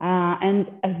 And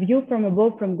a view from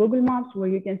above from Google Maps where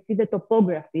you can see the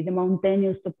topography, the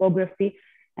mountainous topography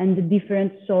and the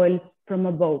different soils from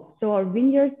above. So our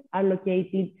vineyards are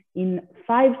located in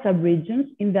 5 subregions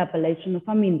in the appellation of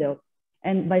Amindel.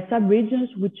 And by subregions,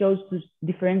 we chose to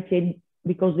differentiate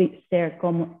because they share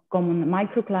common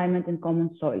microclimate and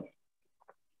common soils.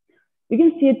 You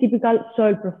can see a typical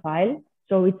soil profile.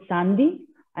 So it's sandy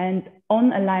and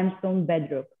on a limestone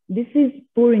bedrock. This is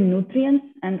poor in nutrients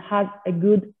and has a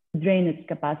good drainage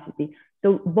capacity.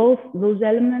 So both those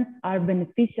elements are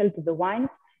beneficial to the wines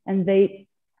and they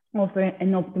offer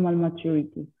an optimal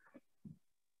maturity.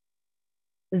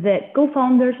 The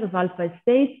co-founders of Alpha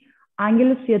Estate,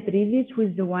 Angelos Iatridis, who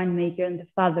is the winemaker and the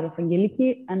father of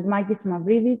Angeliki, and Makis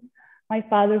Mavridis, my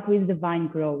father, who is the vine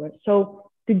grower.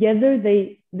 So together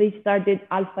they started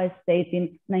Alpha Estate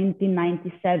in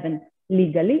 1997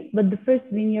 legally, but the first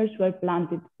vineyards were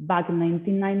planted back in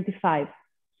 1995.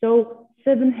 So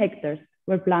 7 hectares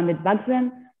were planted back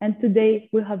then, and today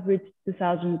we have reached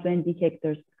 2,020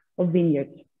 hectares of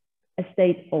vineyards,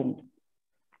 estate owned.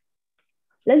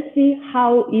 Let's see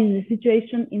how is the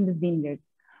situation in the vineyards.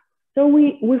 So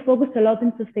we focus a lot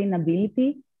on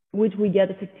sustainability, which we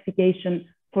get a certification,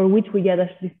 for which we get a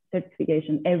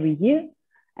certification every year.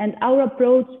 And our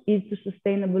approach is to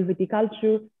sustainable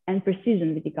viticulture and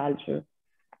precision viticulture.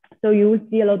 So you will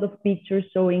see a lot of pictures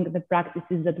showing the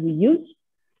practices that we use.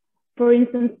 For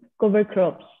instance, cover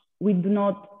crops. We do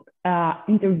not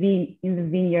intervene in the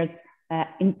vineyard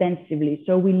intensively.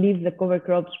 So we leave the cover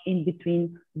crops in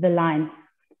between the lines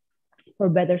for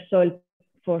better soil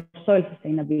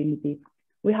sustainability.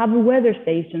 We have weather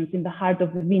stations in the heart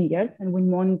of the vineyard, and we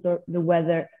monitor the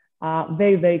weather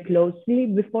very, very closely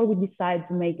before we decide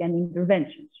to make any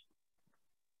interventions.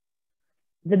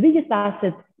 The biggest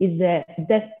asset is the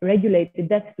regulated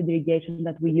depth irrigation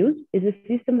that we use. It's a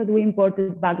system that we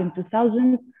imported back in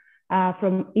 2000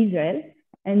 from Israel,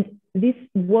 and this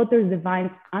waters the vines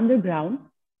underground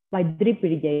by drip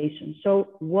irrigation.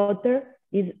 So water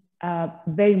is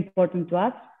very important to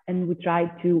us, and we try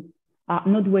to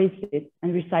not waste it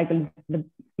and recycle it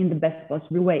in the best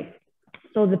possible way.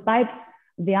 So the pipes,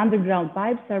 the underground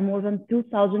pipes, are more than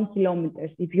 2,000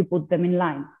 kilometers if you put them in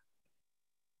line.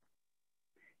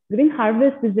 Green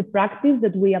harvest is a practice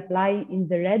that we apply in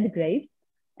the red grapes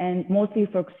and mostly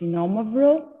for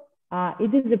Xinomavro.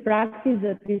 It is a practice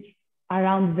that is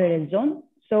around Veraison.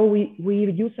 So we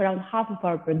reduce around half of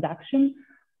our production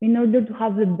in order to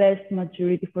have the best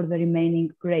maturity for the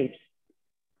remaining grapes.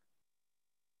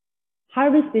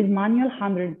 Harvest is manual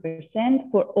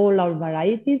 100% for all our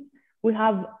varieties. We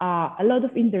have a lot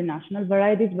of international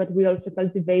varieties, but we also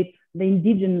cultivate the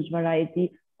indigenous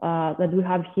variety that we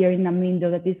have here in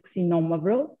Amindel, that is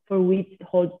Xinomavro, for which it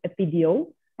holds a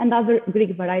PDO, and other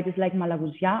Greek varieties like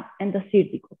Malagousia and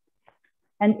Assyrtiko.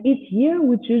 And each year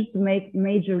we choose to make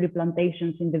major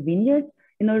replantations in the vineyard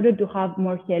in order to have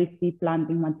more healthy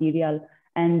planting material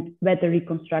and better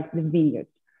reconstruct the vineyards.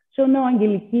 So now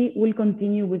Angeliki will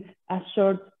continue with a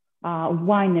short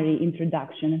winery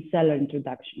introduction and cellar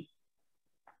introduction.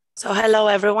 So hello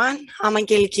everyone, I'm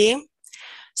Angeliki.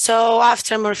 So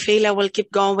after Morphil, I will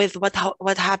keep going with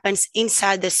what happens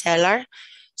inside the cellar.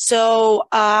 So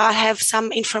I have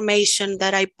some information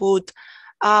that I put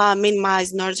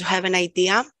minimized in order to have an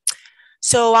idea.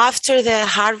 So after the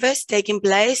harvest taking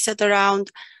place at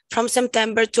around from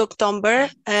September to October,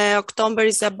 October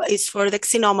is for the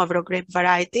Xinomavro grape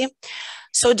variety.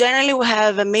 So generally we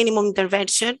have a minimum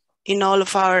intervention in all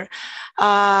of our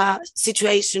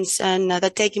situations and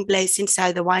that taking place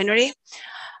inside the winery.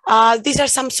 These are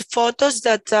some photos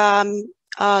that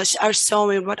are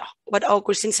showing what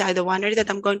occurs inside the winery that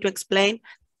I'm going to explain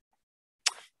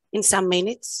in some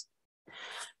minutes.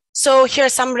 So here are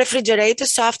some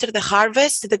refrigerators. So after the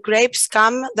harvest, the grapes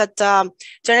come that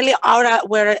generally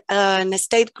we're in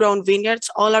estate grown vineyards.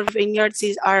 All our vineyards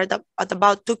are at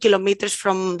about 2 kilometers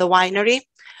from the winery.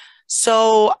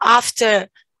 So after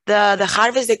the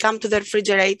harvest, they come to the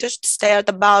refrigerators to stay at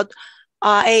about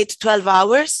 8 to 12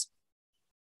 hours.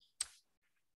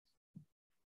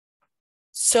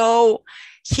 So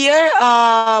here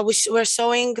we're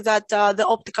showing that the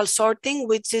optical sorting,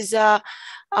 which is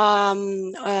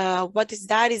what is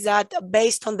that? Is that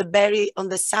based on the berry, on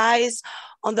the size,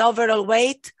 on the overall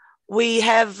weight, we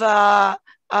have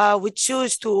we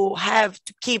choose to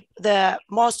keep the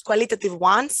most qualitative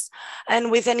ones,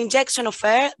 and with an injection of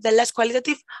air, the less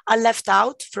qualitative are left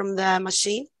out from the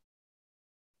machine.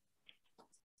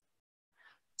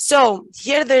 So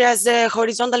here there is the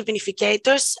horizontal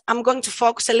vinificators. I'm going to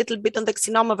focus a little bit on the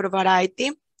Xenomavro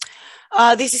variety.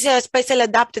 This is a special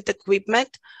adapted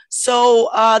equipment. So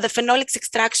the phenolics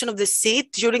extraction of the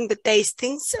seed during the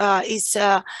tastings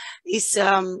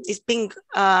is being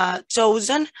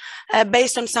chosen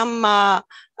based on some,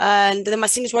 and the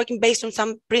machine is working based on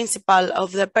some principle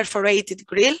of the perforated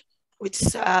grill, which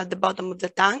is at the bottom of the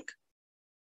tank.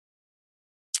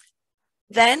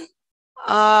 Then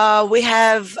we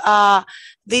have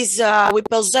we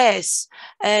possess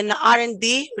an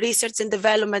R&D, research and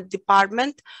development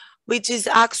department, which is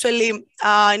actually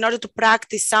in order to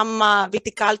practice some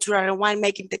viticultural and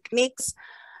winemaking techniques,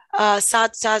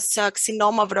 such as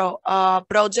Xenomavro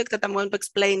project that I'm going to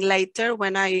explain later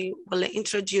when I will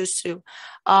introduce you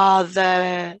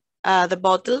the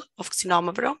bottle of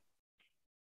Xenomavro.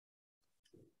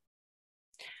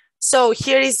 So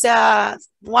here is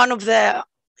one of the,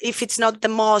 if it's not the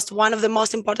most, one of the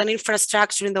most important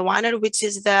infrastructure in the winery, which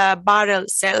is the barrel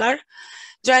cellar.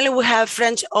 Generally, we have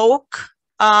French oak,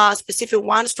 specific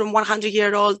ones from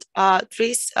 100-year-old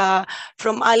trees,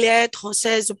 from Aliette,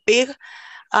 José, Zupir,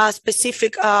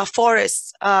 specific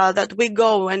forests that we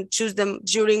go and choose them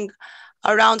during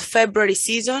around February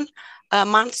season,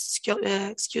 months,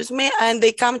 excuse me, and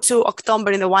they come to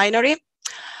October in the winery.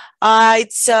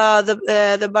 It's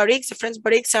the barriques, the French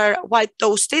barriques are white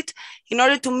toasted in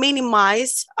order to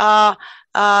minimize.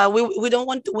 We don't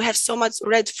want to, we have so much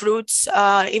red fruits,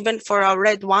 even for our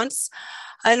red ones,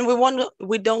 and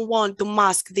we don't want to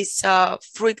mask this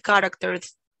fruit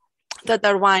characters that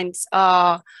our wines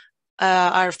are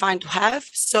fine to have.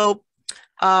 So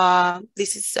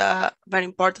this is very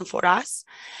important for us.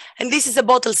 And this is a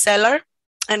bottle cellar,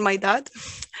 and my dad.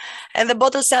 And the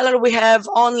bottle cellar, we have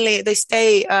only,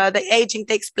 the aging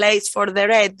takes place for the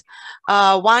red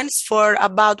wines for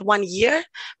about 1 year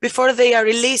before they are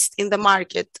released in the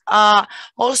market.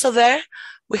 Also there,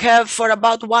 we have for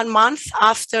about 1 month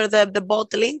after the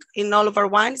bottling in all of our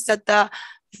wines that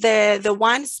the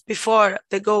wines before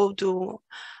they go to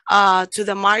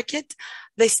the market,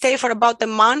 they stay for about a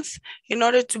month in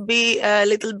order to be a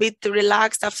little bit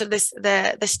relaxed after this,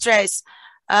 the stress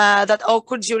that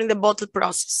occurred during the bottle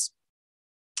process.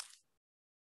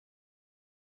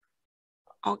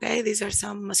 Okay, these are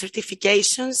some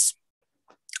certifications.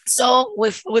 So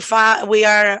we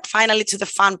are finally to the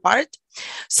fun part.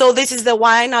 So this is the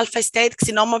wine Alpha Estate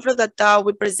Xenomavro that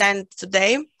we present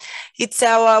today. It's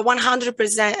our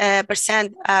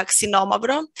 100%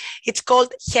 Xenomavro. It's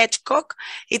called Hedgecock.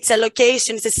 It's a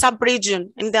location, it's a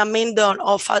sub-region in the Amindon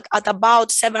of at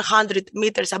about 700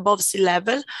 meters above sea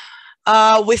level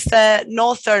with a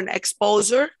northern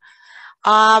exposure.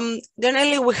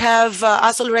 Generally, we have,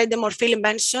 as already Morphili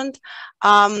mentioned,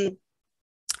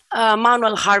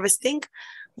 manual harvesting.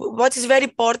 What is very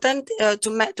important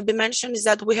to be mentioned is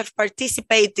that we have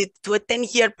participated to a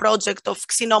 10-year project of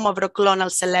Xenomavro clonal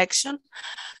selection.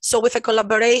 So with a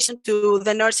collaboration to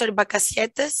the Nursery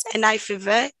Bacasietes and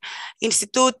IFV,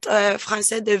 Institut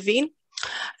Français de Vin,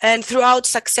 and throughout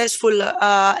successful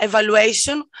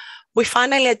evaluation, we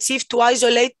finally achieved to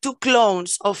isolate 2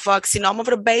 clones of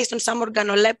Xenomavro based on some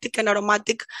organoleptic and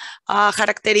aromatic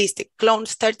characteristics,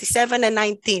 clones 37 and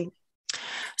 19.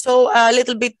 So a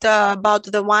little bit about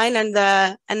the wine and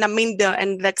the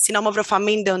Xenomavro of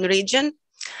Amindon region.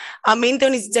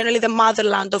 Amindon is generally the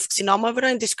motherland of Xenomavro,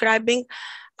 and describing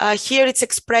here its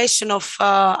expression of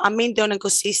Amindon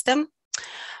ecosystem.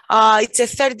 It's a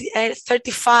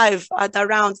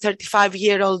around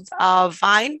 35-year-old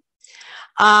vine.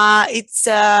 It's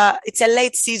a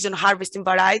late season harvesting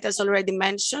variety, as already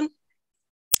mentioned.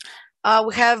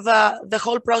 We have the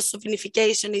whole process of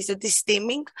vinification is a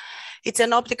desteaming. It's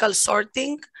an optical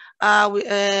sorting,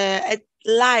 a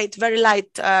light, very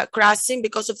light crushing.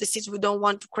 Because of the seeds, we don't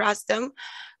want to crush them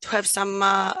to have some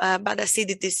bad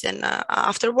acidities and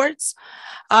afterwards.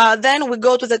 Then we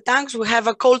go to the tanks. We have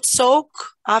a cold soak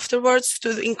afterwards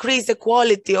to increase the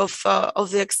quality of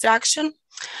the extraction.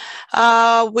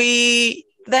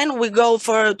 Then we go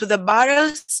to the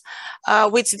barrels,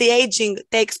 which the aging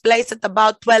takes place at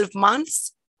about 12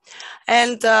 months.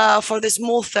 And for the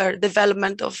smoother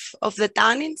development of the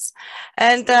tannins.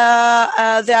 And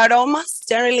the aromas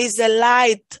generally is a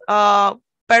light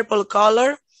purple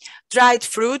color, dried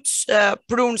fruits,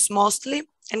 prunes mostly,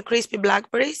 and crispy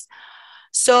blackberries.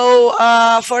 So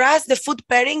for us, the food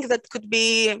pairing that could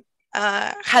be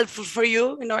helpful for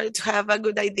you in order to have a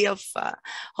good idea of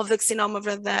the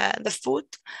Xenomavro, the food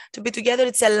to be together.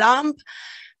 It's a lamb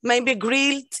maybe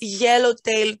grilled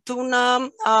yellowtail tuna,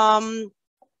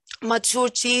 mature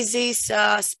cheeses,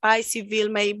 spicy veal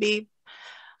maybe.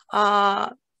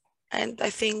 And I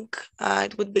think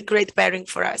it would be great pairing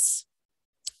for us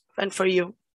and for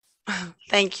you.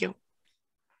 Thank you.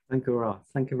 Thank you, Ross.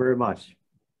 Thank you very much.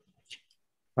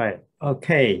 Right.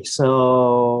 Okay.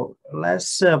 So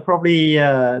let's probably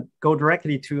go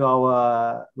directly to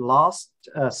our last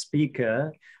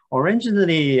speaker.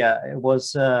 Originally, it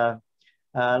was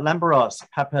Lambros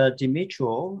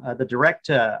Papadimitriou, the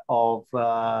director of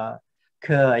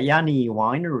Kayani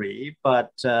Winery,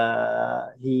 but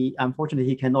unfortunately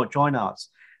he cannot join us.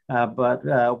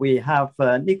 But we have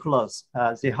Nicholas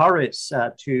Ziharis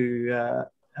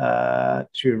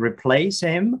to replace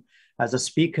him as a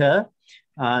speaker.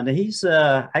 And he's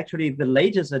actually the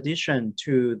latest addition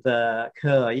to the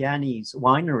Kayani's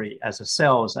winery as a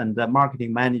sales and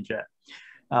marketing manager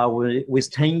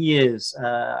with 10 years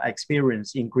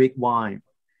experience in Greek wine.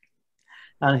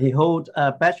 And he holds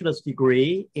a bachelor's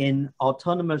degree in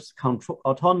autonomous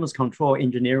control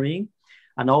engineering,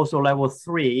 and also level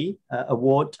 3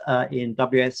 award in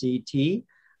WSET.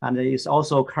 And he's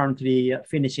also currently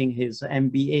finishing his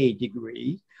MBA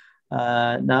degree.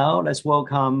 Now let's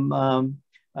welcome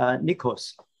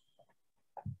Nikos.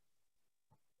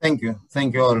 Thank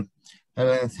you all.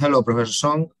 Hello, Professor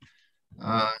Song.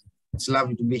 It's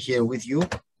lovely to be here with you.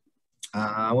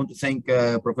 I want to thank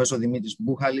Professor Dimitris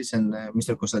Buhalis and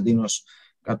Mr. Konstantinos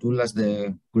Katoulas,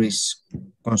 the Greece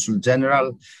Consul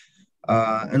General,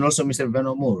 and also Mr.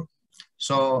 Vernon Moore.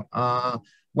 So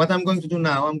what I'm going to do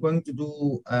now, I'm going to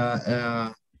do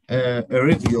a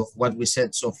review of what we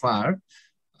said so far.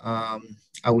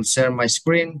 I will share my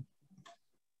screen.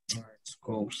 Let's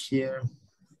go here.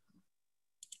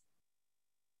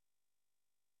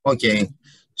 Okay,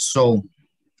 so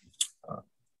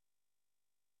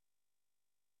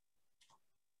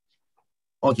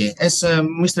okay, as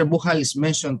Mr. Buhalis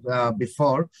mentioned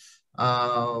before,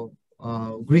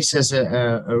 Greece has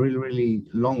a really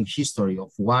long history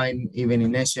of wine. Even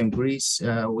in ancient Greece,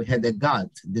 we had a god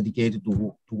dedicated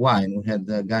to wine. We had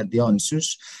the god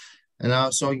Dionysus. And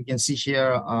also you can see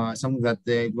here something that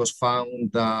was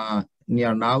found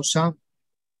near Nausa,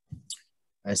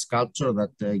 a sculpture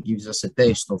that gives us a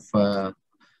taste of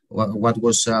what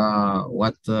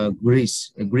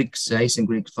Greeks, ancient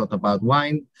Greeks thought about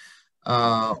wine.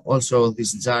 Also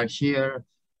this jar here,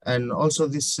 and also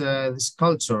this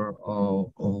culture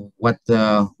of what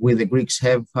we the Greeks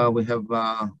have. We have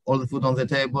all the food on the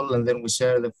table, and then we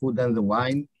share the food and the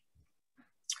wine.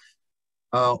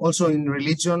 Also in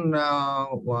religion, we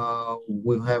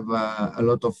have a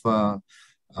lot of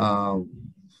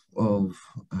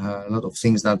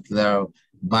things that there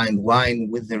bind wine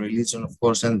with the religion, of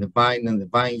course, and the vine and the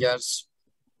vineyards.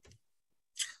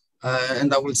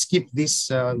 And I will skip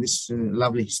this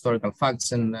lovely historical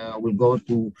facts, and we'll go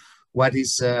to what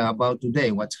is about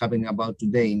today, what's happening about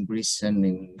today in Greece and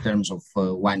in terms of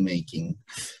winemaking.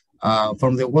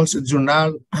 From the Wall Street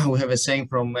Journal, we have a saying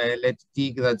from Letty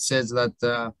Teague that says that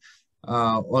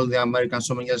all the American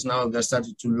sommeliers now, they're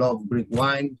starting to love Greek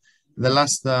wine. The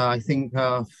last, I think,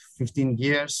 15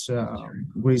 years,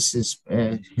 Greece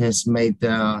had made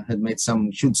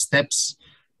some huge steps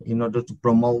in order to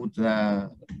promote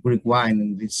Greek wine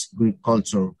and this Greek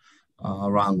culture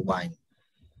around wine.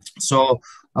 So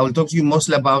I will talk to you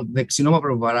mostly about the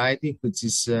Xinomavro variety, which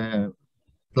is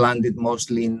planted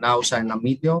mostly in Nausa and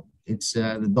Amideo. It's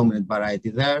the dominant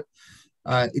variety there.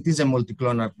 It is a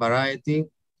multiclonal variety.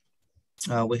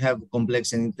 We have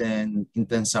complex and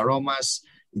intense aromas.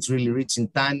 It's really rich in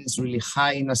tannins, really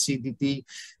high in acidity.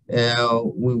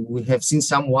 We have seen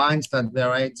some wines that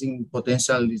their aging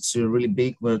potential is really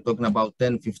big. We're talking about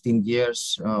 10, 15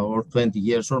 years or 20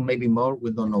 years or maybe more.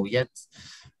 We don't know yet.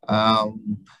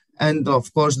 And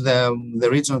of course, the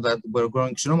region that we're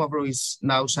growing Xinomavro is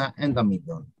Nausa and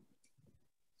Amidon.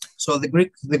 So the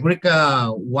Greek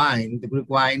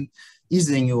wine is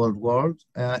the New Old World.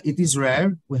 It is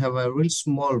rare. We have a really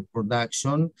small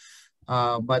production,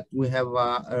 but we have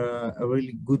a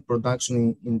really good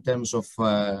production in terms of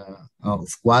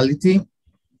quality.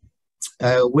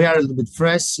 We are a little bit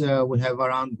fresh. We have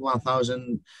around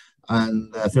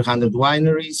 1,300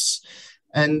 wineries,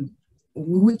 and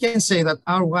we can say that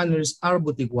our wineries are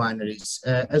boutique wineries.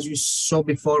 As you saw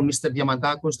before, Mr.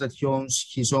 Diamandakos, that he owns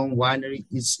his own winery.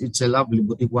 It's a lovely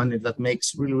boutique winery that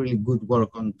makes really, really good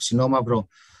work on Xinomavro.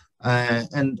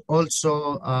 And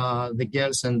also the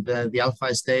girls and the Alpha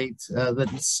Estate, that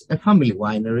is a family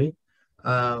winery,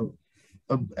 a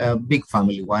big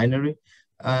family winery.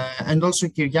 And also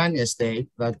Kyriani Estate,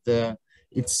 that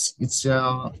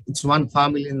it's one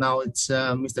family now. It's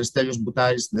Mr. Stelios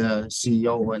Boutaris, the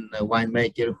CEO and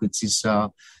winemaker, which is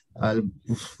the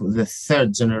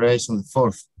third generation, the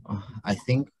fourth, I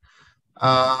think.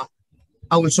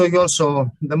 I will show you also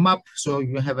the map so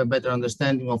you have a better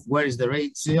understanding of where is the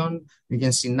region. You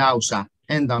can see Nausa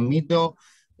and Amido.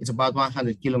 It's about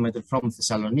 100 kilometers from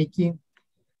Thessaloniki,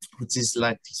 which is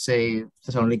like, say,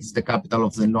 Thessaloniki is the capital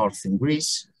of the north in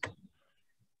Greece.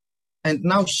 And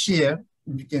now here,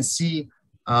 you can see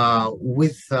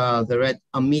with the red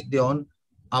Amidion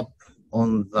up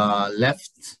on the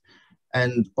left,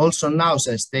 and also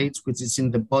Nausa Estates, which is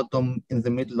in the bottom, in the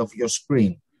middle of your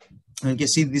screen. And you can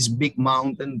see this big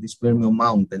mountain, this Permio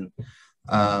mountain.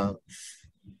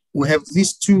 We have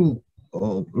these two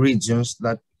regions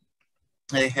that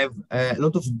have a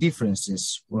lot of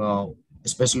differences, well,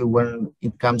 especially when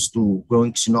it comes to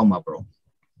growing Xinomavro.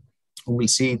 We'll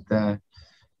see it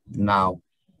now.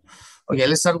 Okay,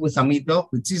 let's start with Amido,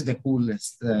 which is the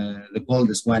coolest, the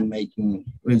coldest winemaking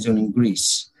region in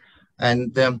Greece.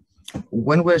 And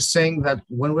when we're saying that,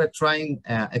 when we're trying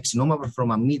Xinomavro from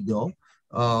Amido,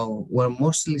 we're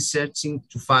mostly searching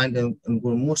to find, and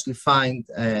we'll mostly find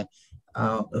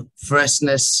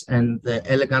freshness and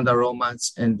elegant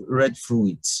aromas and red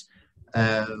fruits.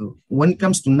 When it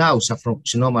comes to Nausa from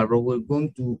Xinomavro, we're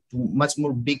going to much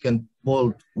more big and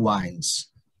bold wines.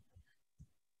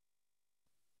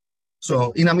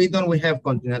 So in Amidon, we have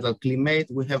continental climate.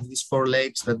 We have these four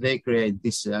lakes that they create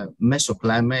this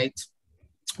mesoclimate.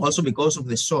 Also because of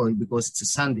the soil, because it's a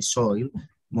sandy soil,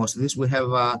 most of this, we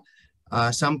have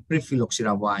some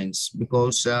pre-phylloxera wines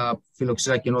because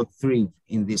phylloxera cannot thrive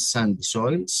in these sandy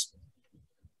soils.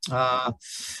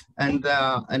 And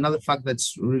another fact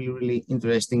that's really, really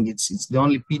interesting, it's the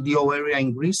only PDO area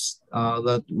in Greece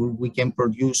that we can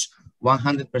produce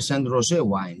 100% rosé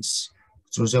wines.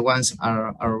 So rosé wines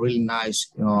are really nice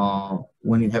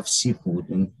when you have seafood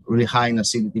and really high in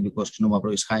acidity, because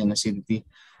Xinomavro is high in acidity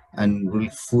and really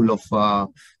full of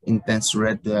intense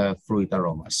red fruit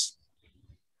aromas.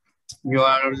 You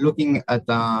are looking at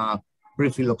a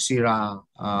pre-phylloxera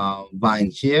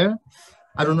vine here.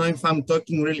 I don't know if I'm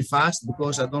talking really fast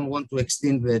because I don't want to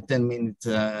extend the 10-minute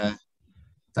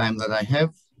time that I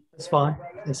have. It's fine.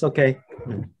 It's okay.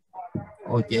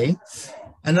 Okay.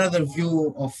 Another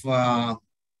view of the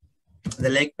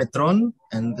Lake Petron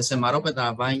and the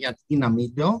Semaropetra vineyard in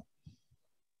Amido.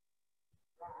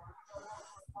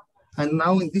 And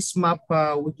now in this map,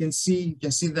 you can see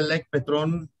the Lake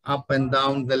Petron up and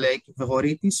down the Lake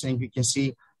Vehoritis, and you can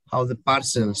see how the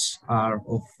parcels are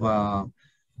of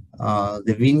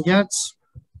the vineyards.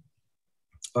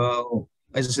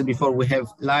 As I said before, we have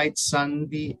light,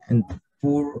 sandy, and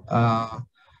poor.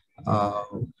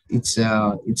 It's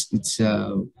the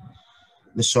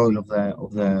soil of the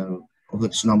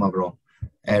Xinomavro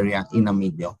area in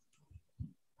Amidio.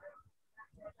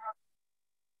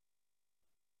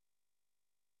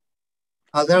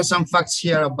 There are some facts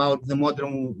here about the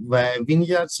modern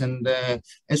vineyards, and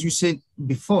as you said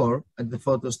before at the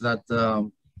photos that the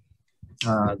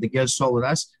girls showed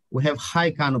us, we have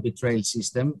high canopy trail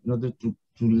system in order to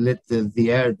let the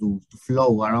air to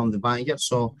flow around the vineyard,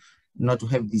 so not to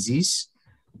have disease.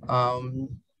 As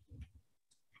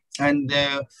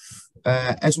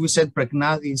we said,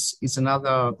 Preknadis is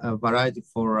another variety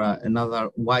for another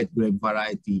white grape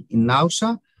variety in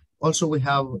Nausa. Also, we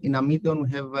have in Amidon, we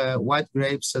have white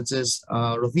grapes such as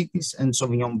Rothitis and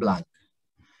Sauvignon Blanc.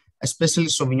 Especially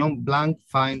Sauvignon Blanc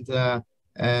find,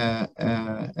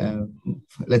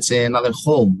 let's say, another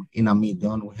home in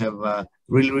Amidon. We have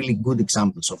really, really good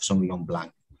examples of Sauvignon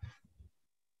Blanc.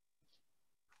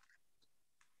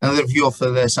 Another view of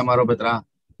the Samaropetra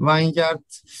vineyard.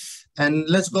 And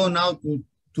let's go now to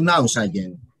Nausa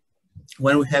again.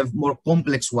 When we have more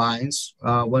complex wines,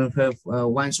 when we have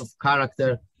wines of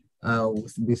character,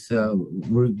 with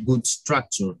very good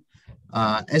structure.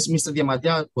 As Mr.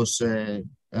 Diamadiakos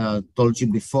told you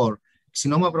before,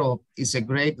 Xinomavro is a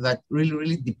grape that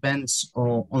really depends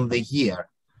on the year.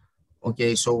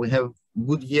 Okay, so we have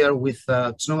good year with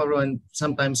Xinomavro and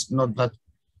sometimes not that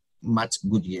much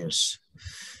good years.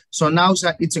 So now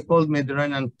it's a cold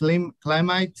Mediterranean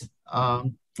climate.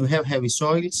 We have heavy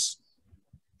soils.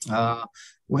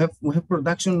 We have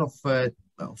production of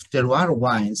terroir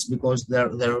wines because there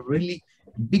are really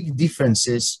big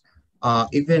differences,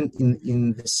 even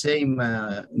in the same,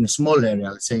 in a small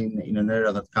area, let's say in an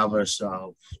area that covers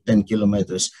 10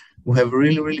 kilometers, we have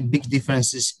really big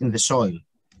differences in the soil.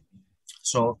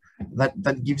 So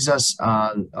that gives us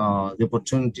the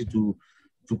opportunity to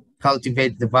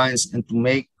cultivate the vines and to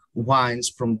make wines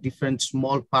from different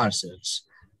small parcels.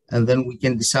 and then we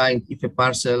can decide if a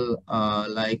parcel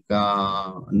like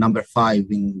number 5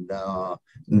 in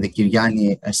the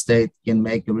Kyriani estate can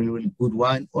make a really, really good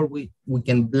wine, or we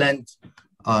can blend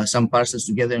some parcels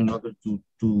together in order to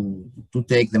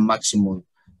take the maximum,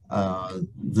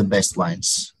 the best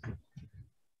wines.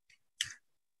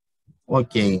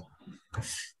 Okay.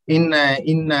 In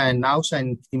Nausa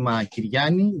and Ktima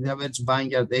Kyriani, the average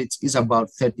vineyard age is about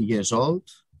 30 years old.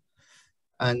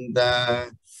 And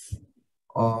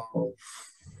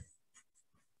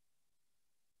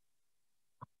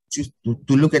just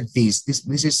to look at this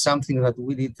is something that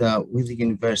we did with the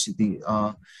university.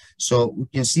 So we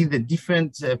can see the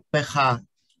different pH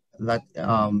that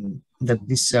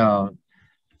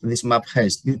this map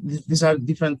has. These are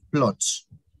different plots.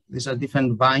 These are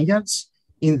different vineyards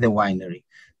in the winery.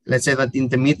 Let's say that in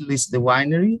the middle is the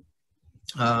winery.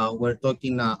 We're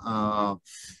talking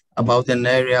about an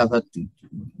area that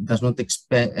does not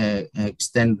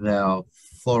extend 4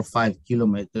 or 5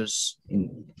 kilometers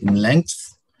in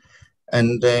length.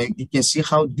 And you can see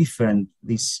how different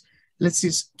this, let's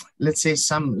say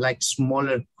some like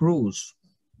smaller crews,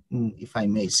 if I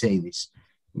may say this.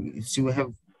 So we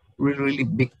have really, really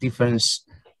big difference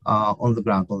on the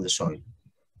ground, on the soil.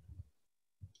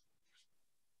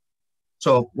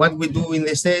 So what we do in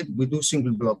the state, we do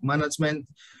single block management.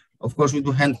 Of course, we do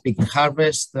hand-picked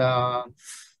harvest.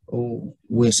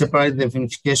 We separate the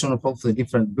vinification of all the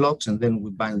different blocks, and then we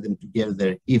bind them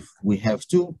together if we have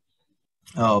to.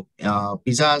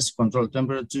 Pisage, control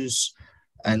temperatures,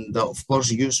 and of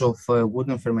course, use of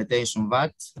wooden fermentation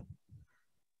vat.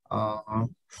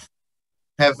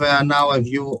 Have now a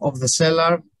view of the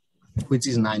cellar, which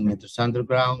is 9 meters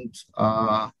underground.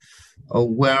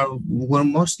 We're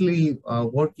mostly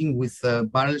working with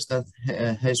barrels that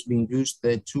has been used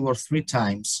 2 or 3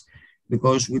 times,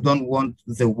 because we don't want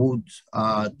the wood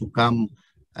to come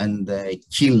and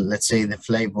kill, let's say, the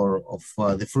flavor of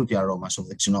the fruity aromas of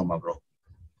the Xinomavro.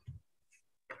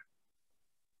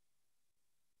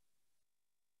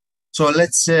 So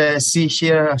let's see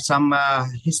here some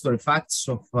history facts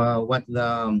of what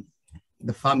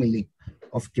the family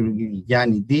of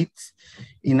Kyriani did.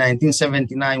 In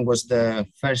 1979 was the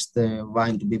first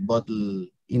wine to be bottled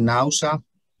in Nausa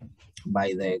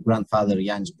by the grandfather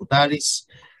Yannis Boutaris.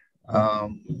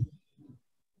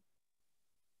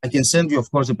 I can send you,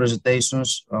 of course, the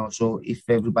presentations, so if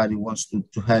everybody wants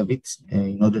to have it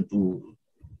in order to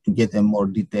get a more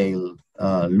detailed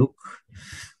look.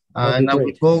 And I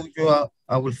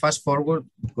will fast forward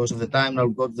because of the time. I'll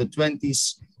go to the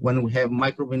 20s when we have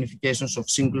micro-vinifications of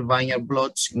single vineyard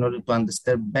plots in order to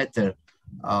understand better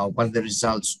what the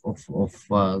results of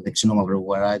the Xinomavro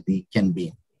variety can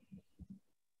be.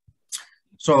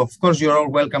 So, of course, you're all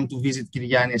welcome to visit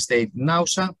Kyriani Estate in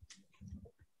Nausa.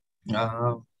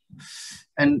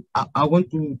 And I want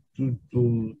to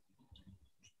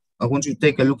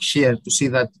take a look here to see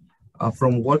that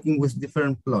from working with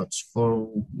different plots, for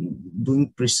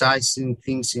doing precise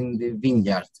things in the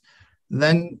vineyard,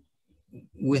 then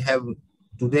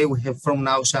today we have from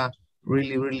Nausa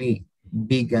really, really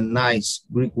big and nice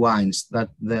Greek wines that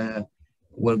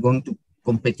we're going to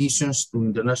competitions, to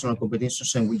international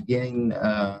competitions, and we gain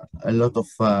a lot of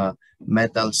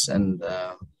medals and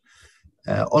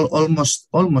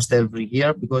almost every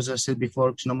year, because as I said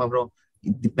before, Xinomavro,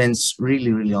 it depends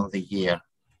really, really on the year.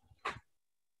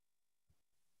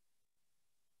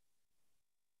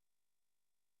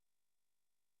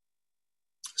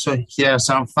 So here are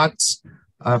some facts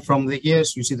from the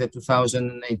years. You see that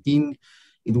 2018,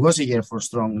 it was a year for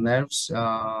strong nerves.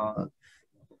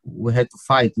 We had to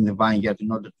fight in the vineyard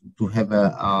in order to have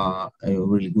a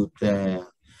really good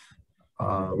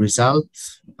result.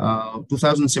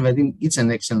 2017, it's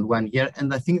an excellent 1 year.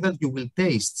 And I think that you will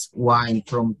taste wine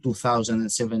from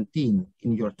 2017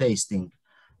 in your tasting.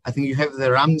 I think you have the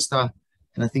Ramnista,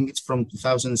 and I think it's from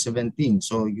 2017.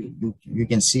 So you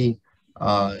can see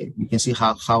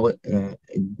how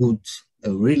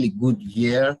a really good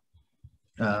year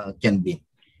can be.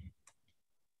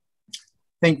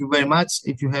 Thank you very much.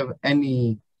 If you have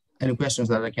any questions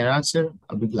that I can answer,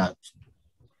 I'll be glad.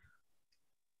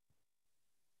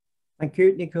 Thank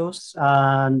you, Nikos.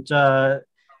 And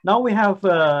now we have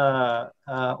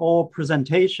all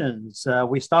presentations.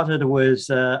 We started with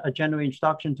a general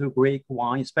introduction to Greek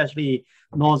wine, especially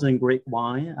Northern Greek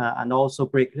wine, and also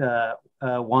Greek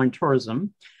wine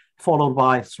tourism, followed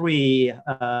by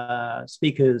four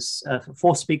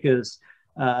speakers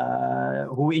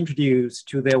who introduced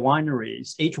to their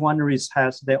wineries. Each winery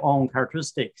has their own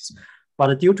characteristics,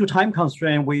 but due to time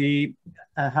constraint, we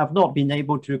have not been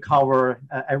able to cover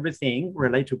everything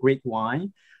related to Greek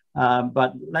wine.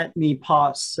 But let me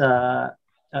pass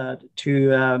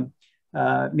Mr.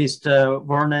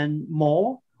 Vernon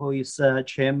Moore, who is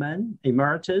Chairman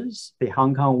Emeritus, the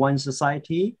Hong Kong Wine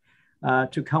Society,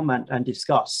 to comment and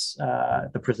discuss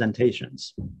the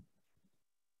presentations.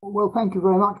 Well, thank you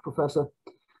very much, Professor.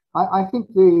 I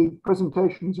think the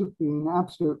presentations have been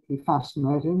absolutely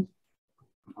fascinating.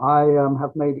 I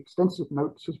have made extensive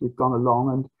notes as we've gone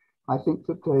along, and I think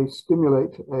that they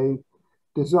stimulate a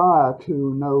desire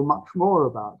to know much more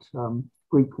about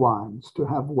Greek wines, to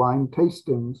have wine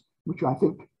tastings, which I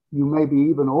think you may be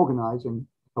even organizing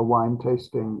a wine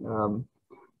tasting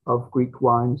of Greek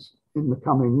wines in the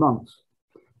coming months.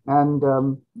 And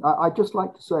I'd just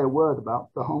like to say a word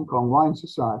about the Hong Kong Wine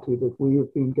Society, that we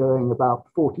have been going about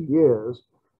 40 years,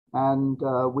 and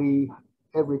we,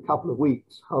 every couple of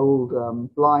weeks, hold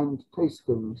blind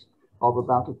tastings of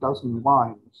about a dozen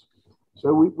wines.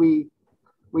 So we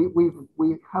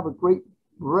have a great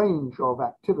range of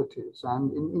activities,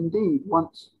 and indeed,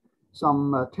 once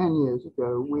some 10 years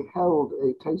ago, we held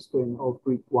a tasting of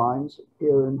Greek wines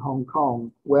here in Hong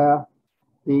Kong,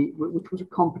 which was a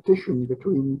competition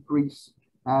between Greece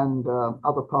and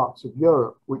other parts of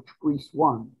Europe, which Greece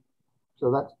won. So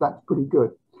that's pretty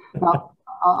good. Now,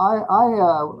 I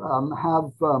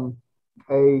have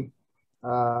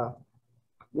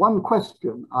one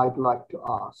question I'd like to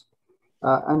ask,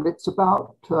 and it's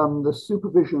about the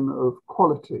supervision of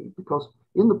quality, because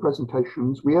in the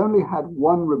presentations, we only had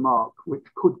one remark which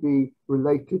could be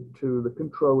related to the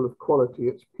control of quality.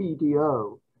 It's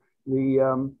PDO,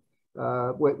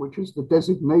 which is the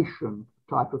designation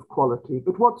type of quality.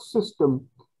 But what system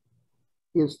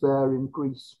is there in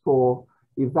Greece for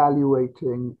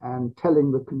evaluating and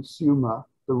telling the consumer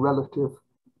the relative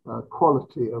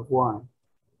quality of wine?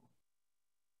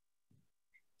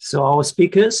 So our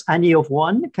speakers, any of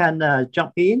one can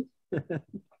jump in.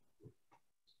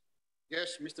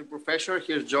 Yes, Mr. Professor,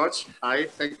 here's George. Hi,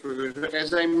 thank you.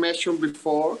 As I mentioned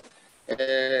before,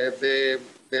 the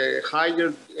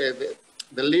higher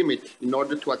the limit in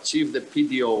order to achieve the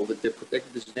PDO, the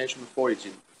protected designation of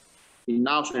origin, in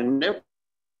now and every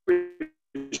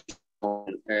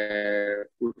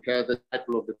we have the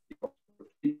title of the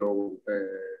PDO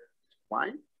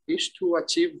wine is to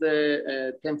achieve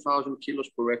the 10,000 kilos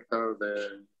per hectare,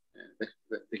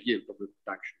 the yield of the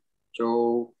production.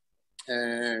 So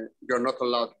you're not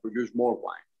allowed to produce more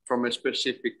wine from a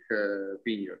specific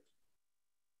vineyard.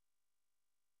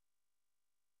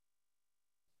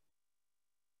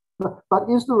 But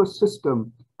is there a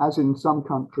system, as in some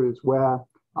countries, where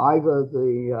either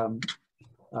the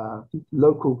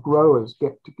local growers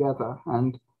get together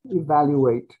and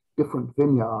evaluate different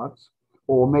vineyards,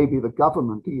 or maybe the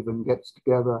government even gets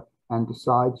together and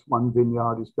decides one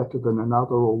vineyard is better than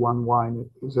another, or one wine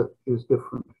is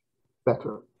different,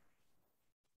 better?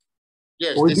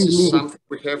 Yes, this is something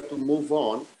we have to move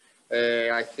on.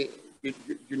 I think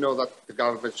you know that the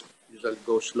governments usually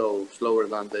go slower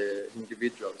than the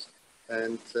individuals.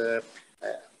 And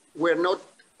we're not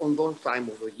on those time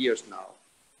of the years now.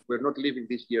 We're not living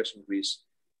these years in Greece.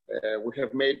 We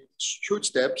have made huge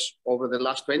steps over the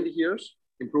last 20 years,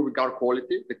 improving our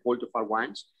quality, the quality of our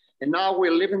wines. And now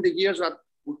we're living the years that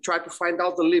we try to find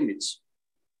out the limits,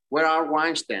 where our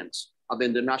wine stands at the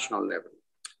international level.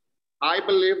 I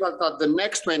believe that the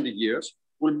next 20 years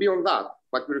will be on that,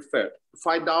 what we referred, to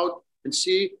find out and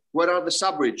see what are the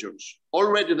sub-regions.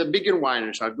 Already the bigger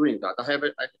wineries are doing that.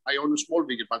 I own a small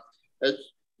vineyard, but as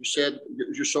you said,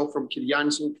 you saw from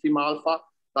Kirianis and Thema Alpha,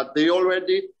 that they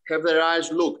already have their eyes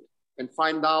looked and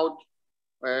find out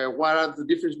what are the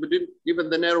difference between even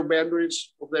the narrow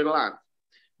boundaries of their land.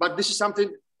 But this is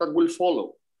something that will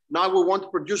follow. Now we want to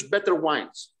produce better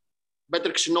wines, better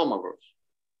xenomalos,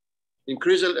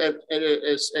 increase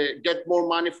get more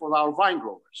money for our vine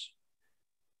growers.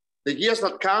 The years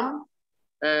that come,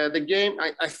 the game,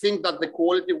 I think that the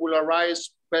quality will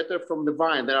arise better from the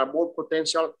vine. There are more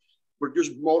potential to produce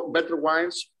better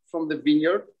wines from the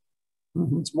vineyard.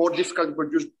 Mm-hmm. It's more difficult to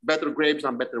produce better grapes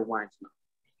and better wines now.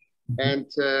 Mm-hmm. And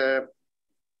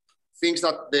things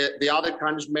that the other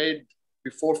countries made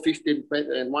before 50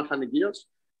 and 100 years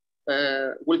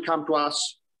will come to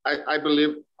us, I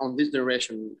believe, on this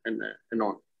generation and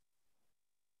on.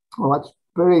 Well, that's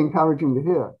very encouraging to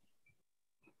hear.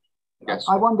 Yes.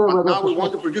 I wonder whether now we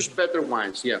want to produce better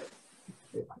wines. Yeah.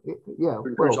 Yeah.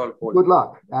 Well, good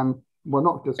luck, and well,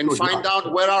 not just. And find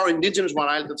out where our indigenous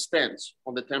variety stands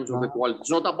on the terms of the quality.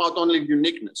 It's not about only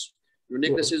uniqueness.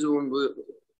 Uniqueness is on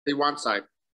the one side.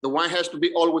 The wine has to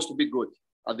be always to be good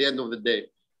at the end of the day.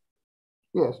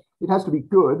 Yes, it has to be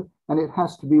good, and it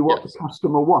has to be what the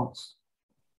customer wants.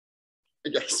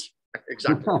 Yes,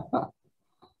 exactly.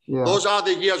 Yeah. Those are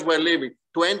the years we're living.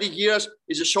 20 years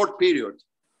is a short period.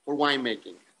 for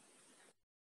winemaking.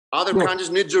 Other countries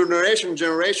need generation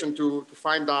to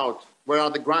find out where are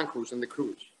the Grand Crus and the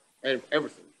Crus and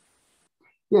everything.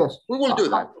 Yes. We will do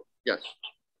that, yes.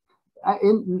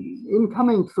 In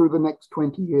coming through the next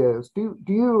 20 years,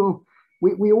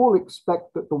 we all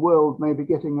expect that the world may be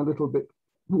getting a little bit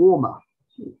warmer.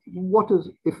 What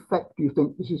effect do you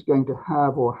think this is going to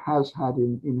have or has had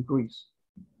in Greece?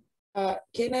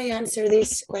 Can I answer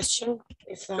this question?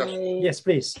 Yes,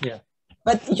 please. Yeah.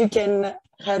 But you can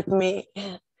help me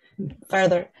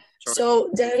further. Sorry. So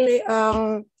generally,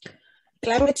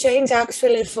 climate change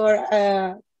actually for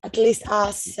at least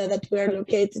us that we are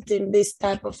located in this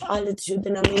type of altitude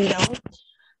in Amindo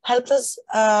helped us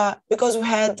because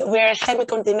we are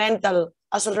semi-continental,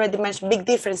 as already mentioned, big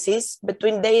differences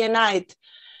between day and night,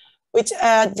 which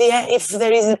if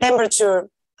there is a temperature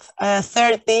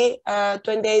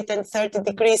 28 and 30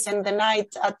 degrees and the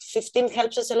night at 15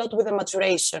 helps us a lot with the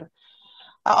maturation.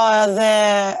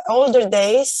 The older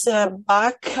days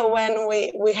back when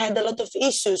we had a lot of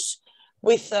issues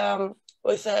with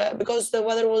because the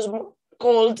weather was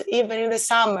cold even in the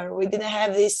summer, we didn't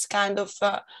have this kind of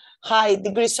high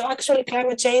degrees. So actually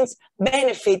climate change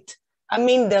benefit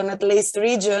Amindo, at least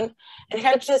region, and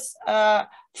helps us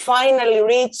finally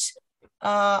reach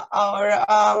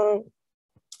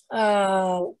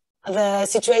the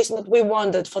situation that we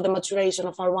wanted for the maturation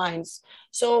of our wines.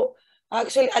 So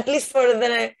actually, at least for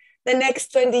the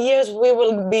next 20 years, we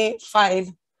will be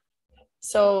fine.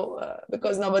 So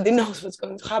because nobody knows what's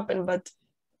going to happen, but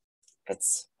it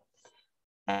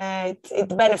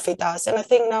benefits us. And I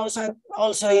think now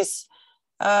also is,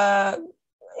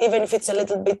 even if it's a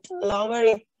little bit lower,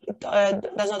 it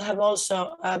does not have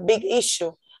also a big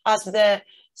issue as the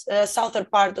southern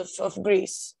part of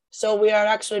Greece. So we are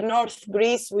actually North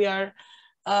Greece. We are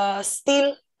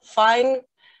still fine,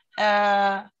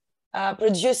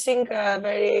 producing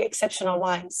very exceptional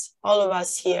wines, all of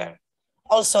us here.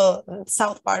 Also the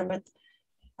south part, but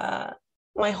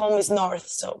my home is north,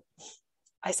 so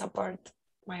I support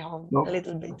my home a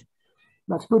little bit.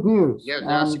 That's good news. Yeah, there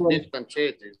are significant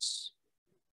changes.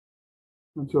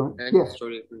 I'm sorry. Yes.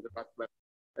 Sorry,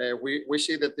 we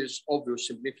see that there's obvious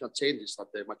significant changes at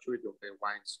the maturity of the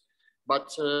wines,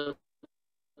 but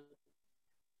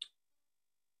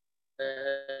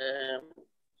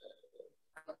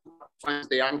finds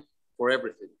the answer for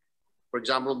everything. For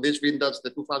example, this vintage, the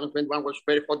 2021, was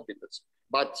very hot vintage,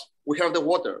 but we have the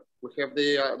water, we have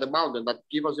the mountain that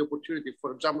give us the opportunity,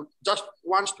 for example, just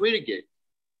once to irrigate,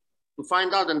 to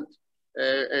find out and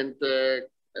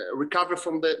recover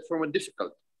from the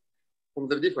difficult.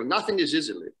 Nothing is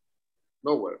easily,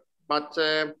 nowhere. But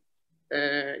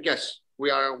yes, we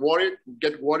are worried,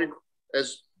 get worried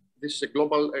as this is a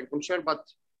global concern, but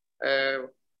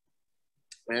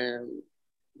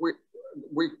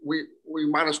we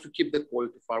managed to keep the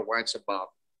quality of our wines above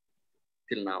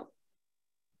till now.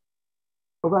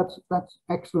 Well, that's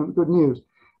excellent, good news.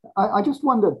 I just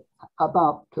wondered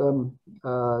about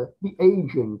the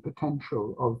aging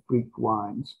potential of Greek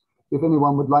wines. If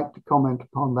anyone would like to comment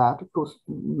upon that. Of course,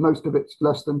 most of it's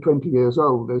less than 20 years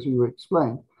old, as you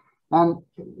explained. And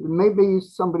maybe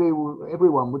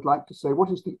everyone would like to say, what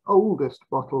is the oldest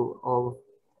bottle of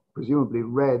presumably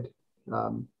red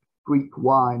Greek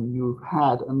wine you've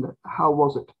had, and how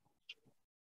was it?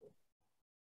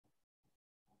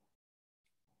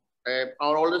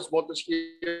 Our oldest bottles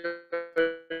here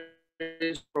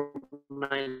is from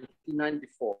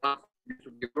 1994. Used to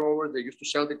be growers, they used to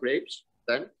sell the grapes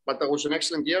then, but that was an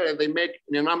excellent year, and they make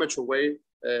in an amateur way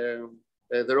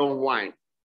their own wine.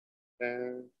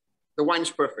 The wine is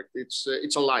perfect.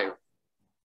 It's alive.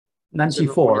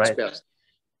 94, right?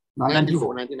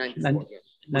 1994. Yes.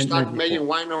 We started making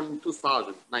wine on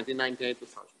 2000, 1998,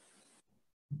 2000.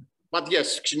 But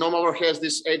yes, Xinomavro has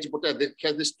this age potential, it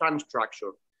has this time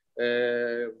structure.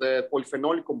 The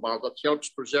polyphenolic compound that helps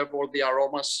preserve all the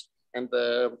aromas and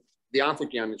the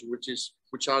anthocyanins,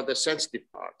 which are the sensitive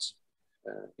parts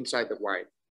inside the wine.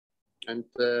 And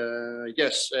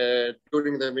yes,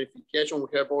 during the vinification, we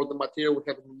have all the material, we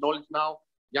have knowledge now.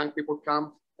 Young people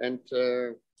come and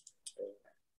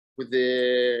with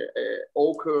the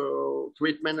oak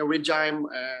treatment regime,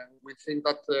 we think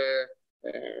that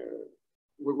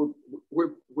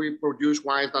we produce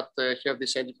wines that have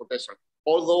this engine potential.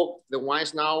 Although the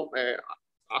wines now,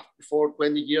 before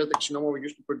 20 years, the Xinomavro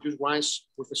used to produce wines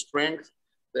with the strength.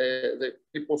 The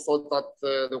people thought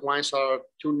that the wines are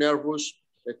too nervous,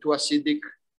 too acidic.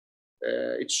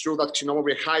 It's true that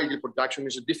Xinomavro high yield production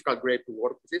is a difficult grape to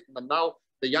work with it, but now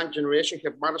the young generation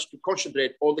have managed to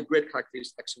concentrate all the great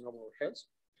characteristics that Xinomavro has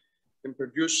and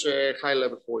produce high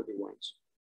level quality wines.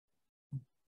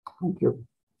 Thank you.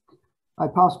 I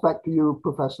pass back to you,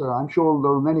 Professor. I'm sure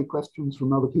there are many questions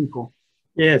from other people.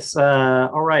 Yes,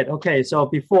 all right, okay. So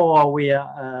before we,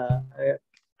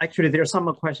 actually there are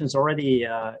some questions already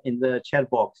in the chat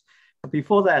box.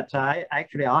 Before that, I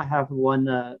have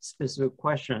one specific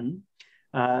question,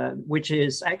 which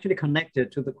is actually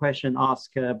connected to the question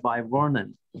asked by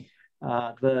Vernon,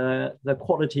 the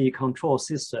quality control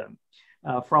system.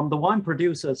 From the wine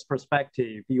producer's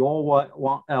perspective, you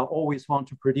always want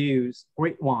to produce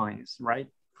great wines, right?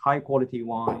 High quality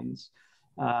wines.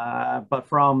 But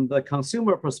from the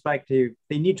consumer perspective,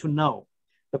 they need to know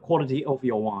the quality of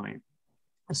your wine.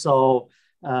 So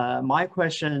my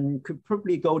question could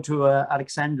probably go to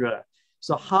Alexandra.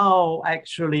 So how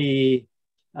actually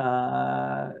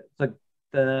the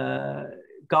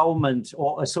government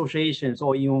or associations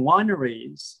or even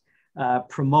wineries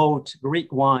promote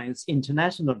Greek wines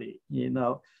internationally, you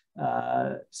know?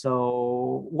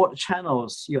 So what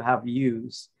channels you have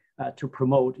used to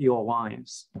promote your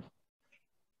wines?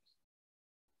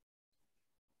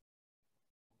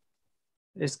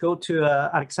 Let's go to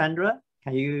Alexandra.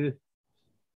 Can you?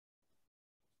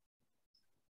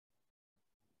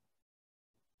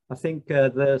 I think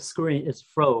the screen is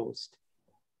frozen.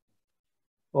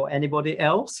 Or anybody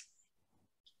else?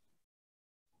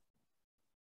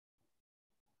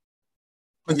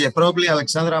 Okay, probably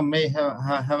Alexandra may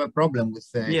have a problem with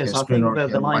her screen or her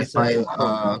Wi-Fi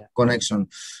connection.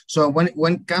 So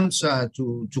when it comes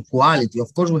to quality,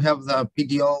 of course we have the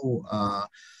PDO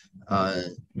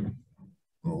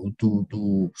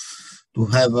to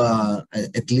have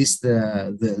at least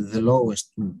the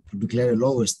lowest, to declare the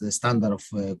lowest standard of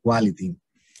quality.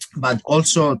 But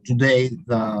also today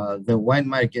the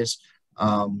winemakers,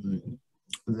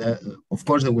 of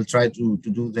course they will try to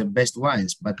do the best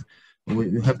wines, but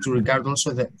we have to regard also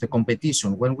the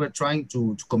competition. When we're trying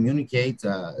to communicate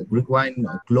Greek wine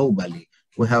globally,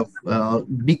 we have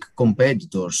big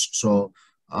competitors. So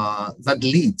that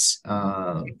leads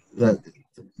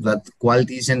that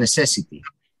quality is a necessity.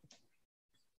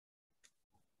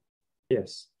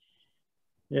 Yes.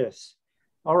 Yes.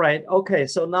 All right. Okay.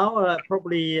 So now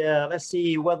probably let's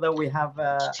see whether we have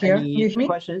any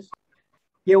questions.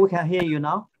 Yeah, we can hear you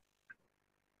now.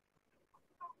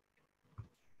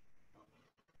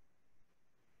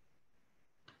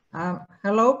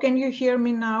 Hello, can you hear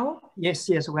me now? Yes,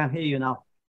 yes, we can hear you now.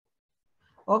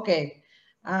 Okay.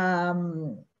 I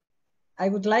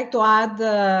would like to add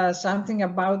something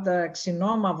about the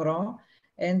Xinomavro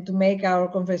and to make our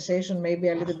conversation maybe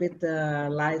a little bit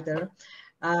lighter.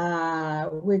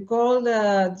 We call,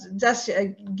 just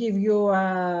give you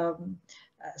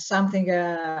something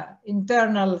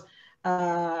internal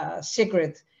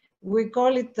secret. We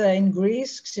call it in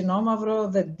Greece,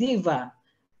 Xinomavro, the diva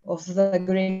of the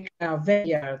Greek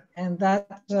vineyard. And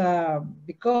that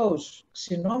because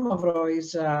Xinomavro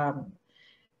is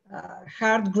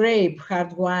hard grape,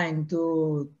 hard wine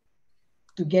to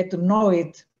get to know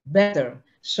it better.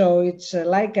 So it's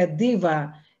like a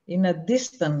diva in a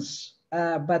distance,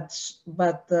 but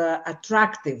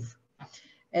attractive.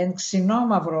 And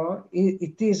Xinomavro,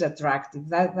 it is attractive.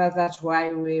 That's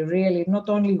why we really, not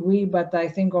only we, but I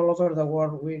think all over the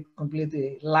world, we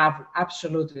completely love,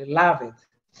 absolutely love it.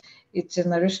 It's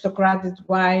an aristocratic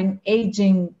wine,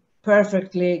 aging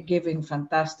perfectly, giving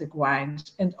fantastic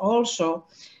wines. And also,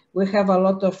 we have a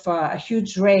lot of, a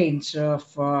huge range of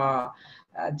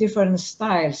different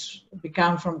styles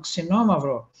become from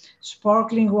Xinomavro.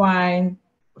 Sparkling wines,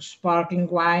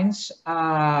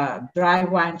 dry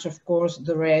wines, of course,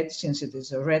 the red, since it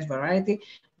is a red variety,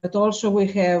 but also we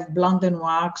have Blanc de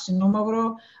Noir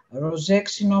Xinomavro, Rosé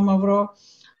Xinomavro,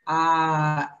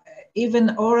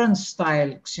 even orange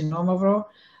style Xinomavro,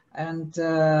 and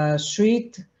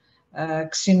sweet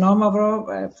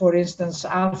Xinomavro. For instance,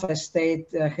 Alpha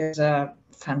Estate has a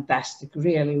fantastic,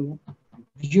 really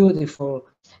beautiful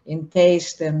in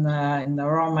taste and in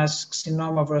aromas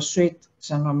Xinomavro, sweet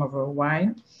Xinomavro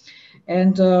wine.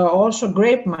 And also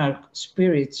Grape Mark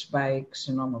Spirits by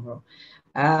Xinomavro.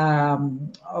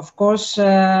 Of course,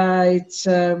 it's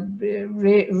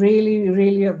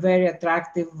really a very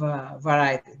attractive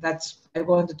variety. That's I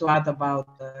wanted to add about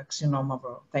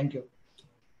Xinomavro. Thank you.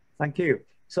 Thank you.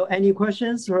 So any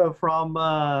questions from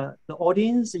the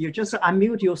audience? You just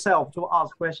unmute yourself to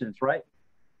ask questions, right?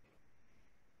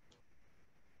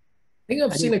 I think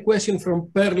I've seen a question from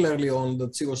Pearl early on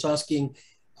that she was asking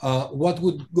what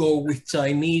would go with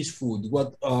Chinese food?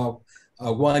 What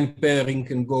wine pairing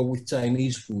can go with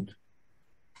Chinese food?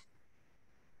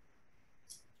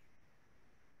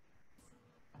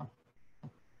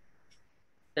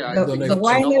 Yeah, the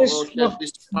wine has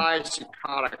this spicy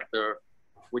character,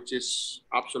 which is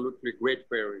absolutely great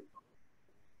pairing.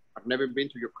 I've never been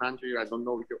to your country. I don't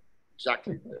know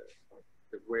exactly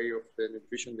the way of the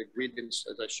nutrition, the ingredients,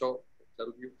 as I saw,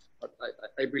 tell you. But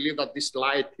I believe that this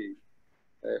lighty,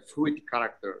 fruity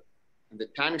character and the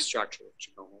tannic structure of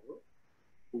Cynomavro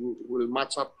will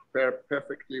match up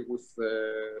perfectly with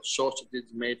sausages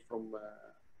made from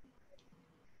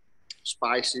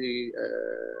spicy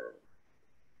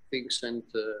things, and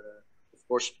of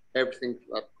course everything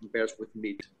that compares with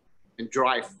meat and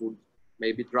dry food,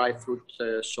 maybe dry fruit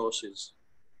sauces.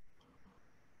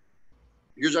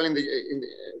 Usually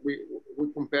we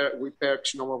pair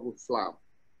Cynomavro with flam,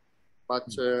 but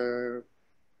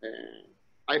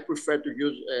I prefer to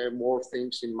use more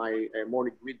things in my more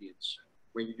ingredients.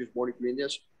 When you use more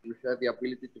ingredients, you have the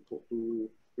ability to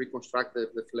reconstruct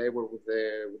the flavor with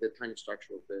the tiny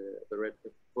structure of the red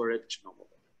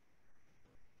Cynomavro.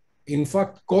 In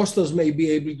fact, Kostas may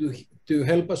be able to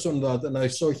help us on that, and I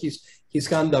saw his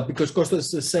hand up because Kostas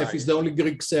is a chef. He's the only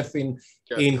Greek chef in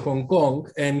Hong Kong,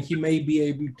 and he may be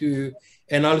able to.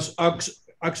 And also,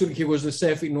 actually, he was the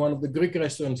chef in one of the Greek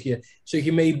restaurants here, so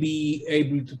he may be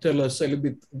able to tell us a little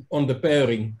bit on the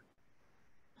pairing.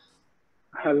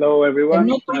 Hello, everyone. And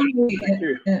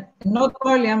not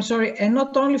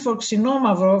only for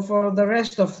Cynomavro, for the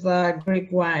rest of the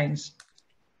Greek wines.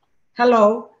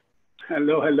 Hello.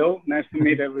 Hello, hello. Nice to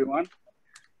meet everyone.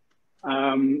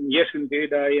 Yes,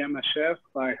 indeed, I am a chef.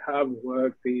 I have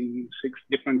worked in 6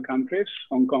 different countries.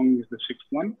 Hong Kong is the 6th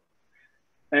one.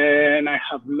 And I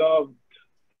have loved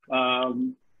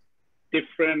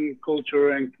different culture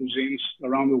and cuisines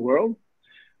around the world,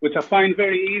 which I find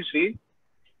very easy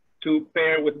to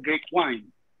pair with Greek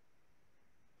wine.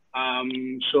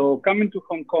 So coming to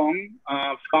Hong Kong,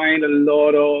 I find a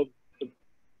lot of,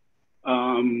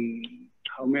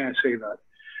 how may I say that?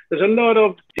 There's a lot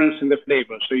of difference in the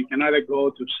flavor. So you can either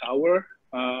go to sour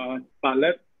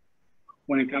palate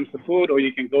when it comes to food, or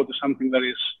you can go to something that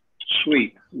is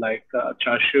sweet, like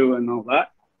char siu and all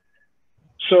that.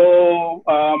 So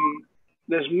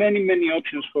there's many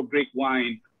options for Greek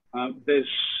wine.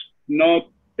 There's no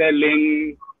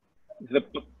telling the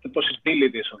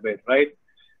possibilities of it, right?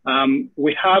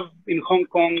 We have in Hong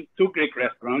Kong 2 Greek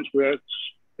restaurants where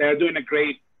they're doing a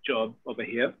great job over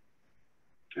here.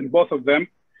 And both of them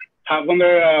have on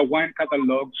their wine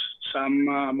catalogs some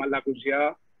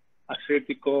Malagousia,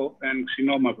 Assyrtiko, and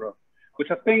Cynomavro, which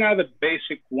I think are the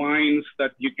basic wines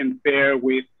that you can pair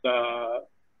with the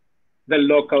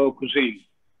local cuisine.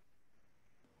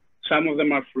 Some of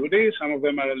them are fruity, some of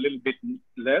them are a little bit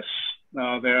less.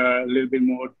 They're a little bit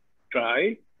more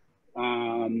dry,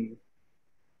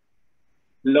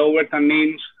 lower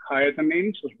tannins, higher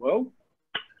tannins as well.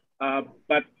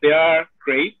 But they are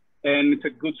great, and it's a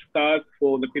good start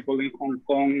for the people in Hong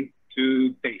Kong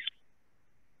to taste.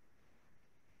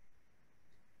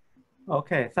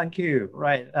 Okay, thank you.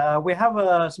 Right, we have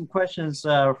some questions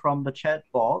from the chat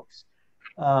box.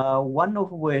 One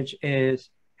of which is,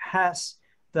 has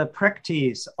the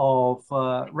practice of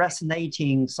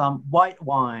racinating some white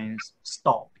wines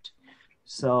stopped?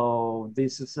 So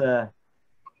this is a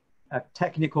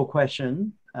technical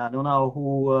question. I don't know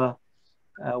who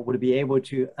would be able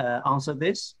to answer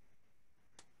this.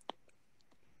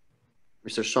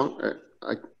 Mr. Song,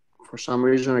 for some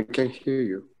reason I can't hear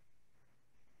you.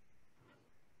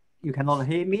 You cannot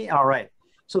hear me? All right.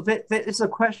 So there is a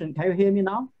question. Can you hear me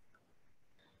now?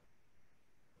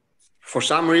 For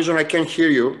some reason I can't hear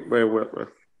you very well.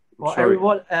 Well,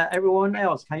 everyone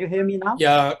else, can you hear me now?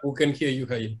 Yeah, we can hear you,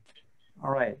 Hayil.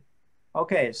 All right.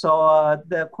 Okay, so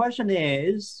the question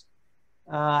is,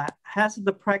 has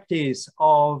the practice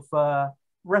of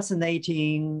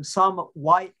racinating some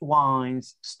white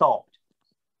wines stopped?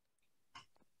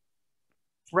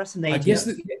 Racinating. I guess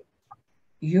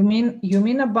you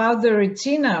mean about the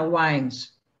Retsina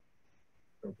wines?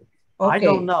 Okay. I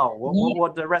don't know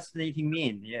what the racinating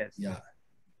mean. Yes.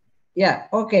 Yeah.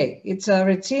 Okay. It's a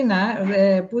Retsina,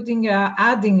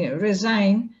 adding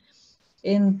resin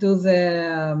into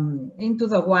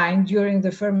the wine during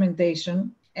the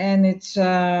fermentation, and it's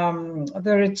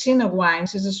the Retsina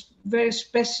wines is a very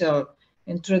special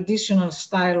and traditional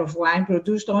style of wine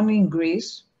produced only in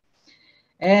Greece.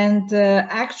 And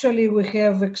actually, we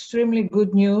have extremely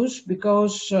good news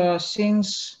because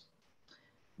since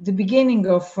the beginning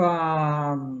of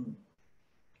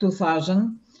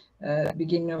 2000,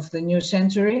 beginning of the new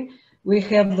century, we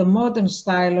have the modern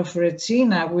style of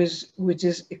Retsina, which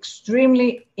is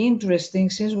extremely interesting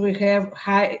since we have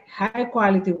high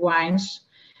quality wines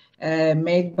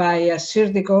made by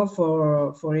Assyrtiko,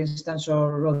 for instance,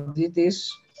 or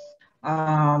Rhoditis.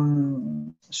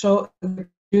 So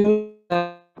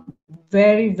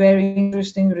very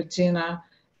interesting Retsina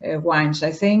wines.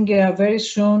 I think very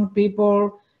soon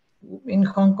people in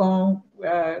Hong Kong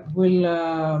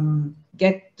will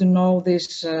get to know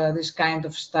this this kind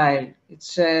of style.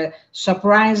 It's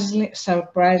surprisingly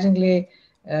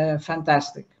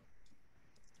fantastic.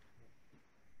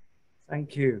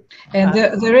 Thank you. And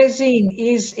the resin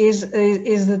is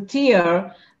the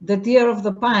tear of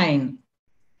the pine.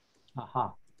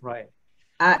 Aha, right.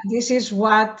 This is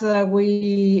what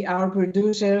our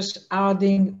producers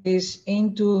adding this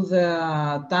into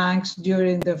the tanks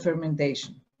during the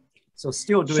fermentation. So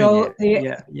still doing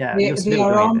it.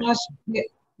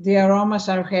 The aromas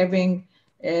are having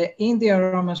in the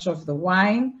aromas of the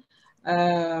wine.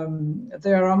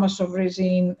 The aromas of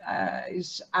resin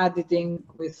is adding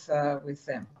with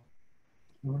them.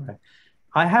 All right.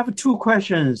 I have two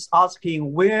questions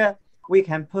asking where we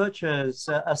can purchase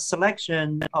a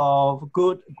selection of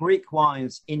good Greek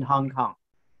wines in Hong Kong.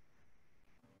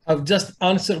 I've just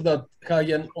answered that,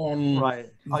 Kayan, on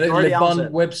the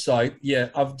Levant website. Yeah,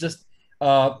 I've just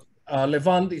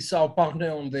Levant is our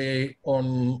partner on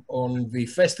the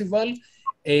festival,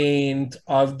 and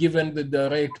I've given the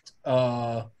direct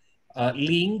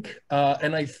link,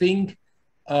 and I think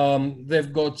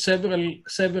they've got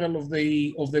several of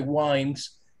the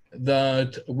wines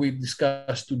that we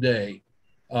discussed today,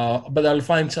 but I'll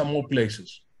find some more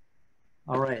places.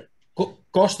 All right.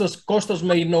 Kostas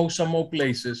may know some more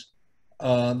places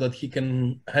that he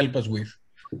can help us with.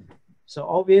 So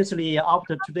obviously,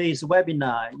 after today's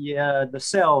webinar, the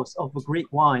sales of Greek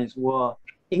wines will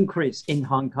increase in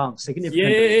Hong Kong significantly.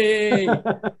 Yay!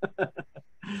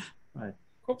 Right.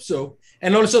 Hope so.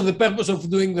 And also the purpose of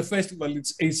doing the festival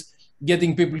is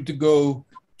getting people to go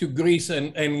to Greece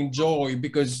and enjoy,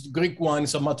 because Greek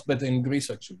wines are much better in Greece,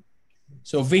 actually.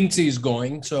 So Vinci is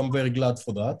going, so I'm very glad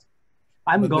for that.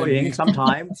 I'm going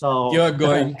sometime, so you're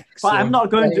going, but so. I'm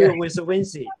not going to with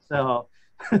Vinci. So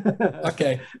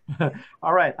okay.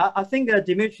 All right. I think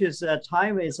Dimitri's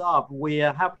time is up. We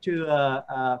have to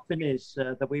finish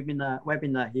the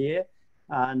webinar here.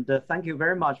 And thank you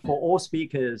very much for all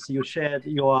speakers. You shared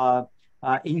your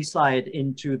insight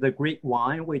into the Greek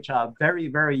wine, which are very,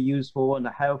 very useful and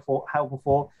helpful.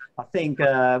 I think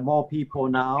more people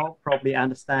now probably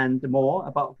understand more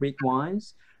about Greek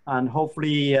wines, and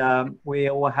hopefully we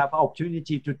will have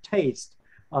opportunity to taste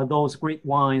those Greek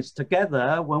wines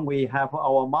together when we have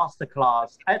our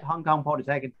masterclass at Hong Kong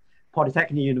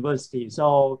Polytechnic University.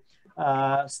 So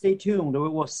stay tuned. We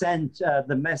will send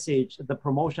the message, the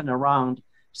promotion around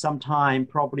sometime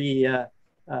probably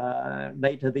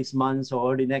later this month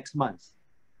or early next month.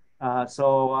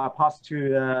 So I'll pass to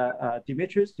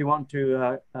Dimitris. Do you want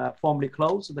to formally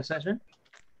close the session?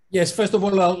 Yes, first of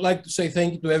all, I'd like to say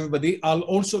thank you to everybody. I'll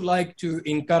also like to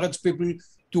encourage people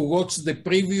to watch the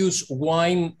previous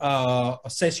wine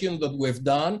session that we've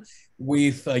done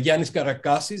with Yannis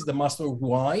Karakassis, the master of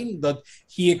wine, that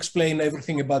he explained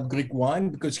everything about Greek wine,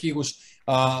 because he was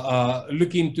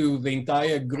looking into the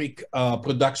entire Greek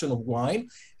production of wine.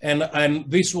 And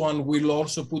this one we'll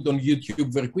also put on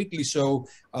YouTube very quickly, so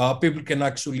people can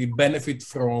actually benefit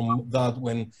from that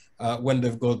when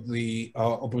they've got the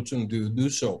opportunity to do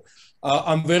so.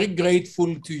 I'm very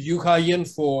grateful to you, Hayen,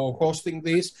 for hosting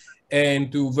this,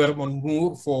 and to Vernon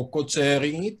Moore for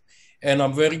co-chairing it. And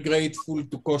I'm very grateful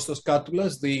to Kostas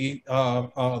Katoulas,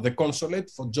 the consulate,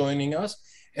 for joining us,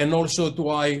 and also to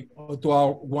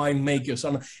our winemakers.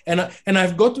 And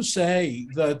I've got to say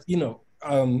that, you know,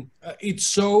 it's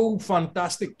so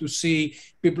fantastic to see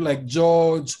people like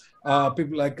George,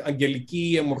 people like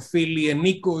Angeliki, Morphili, and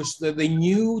Nikos, the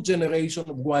new generation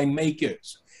of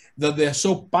winemakers, that they're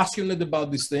so passionate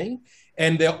about this thing.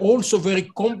 And they're also very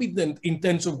competent in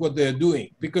terms of what they're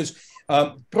doing, because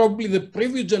probably the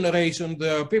previous generation,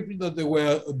 there are people that they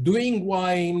were doing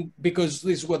wine because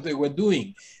this is what they were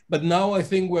doing. But now I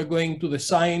think we're going to the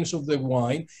science of the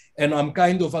wine, and I'm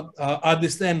kind of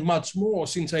understand much more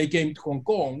since I came to Hong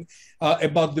Kong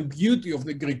about the beauty of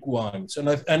the Greek wines. And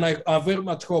I very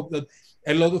much hope that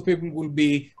a lot of people will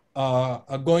be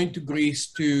going to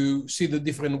Greece to see the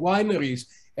different wineries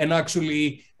and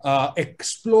actually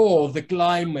explore the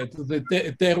climate, the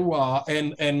terroir,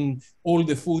 and all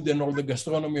the food and all the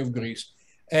gastronomy of Greece.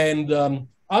 And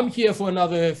I'm here for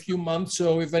another few months,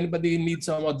 so if anybody needs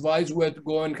some advice where to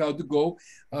go and how to go,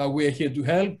 we're here to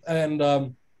help. And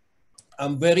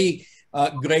I'm very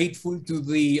grateful to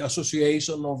the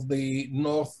Association of the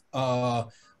North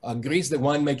Greece, the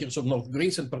winemakers of North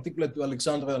Greece, and particularly to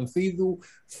Alexandra Anthidou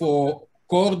for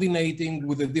coordinating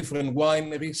with the different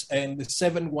wineries and the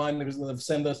 7 wineries that have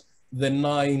sent us the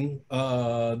 9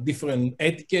 different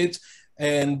etiquettes.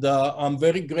 And I'm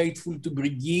very grateful to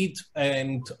Brigitte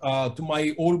and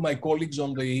to all my colleagues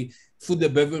on the food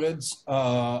and beverage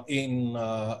in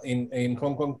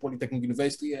Hong Kong Polytechnic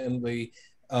University and the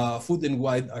Food and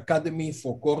Wine Academy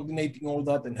for coordinating all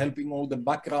that and helping all the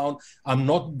background. I'm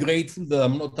not grateful that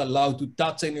I'm not allowed to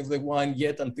touch any of the wine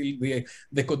yet until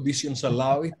the conditions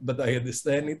allow it, but I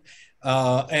understand it.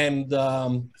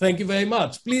 Thank you very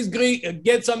much. Please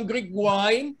get some Greek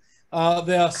wine.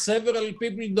 There are several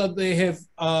people that they have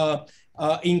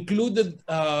included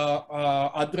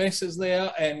addresses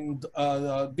there and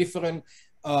different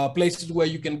places where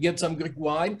you can get some Greek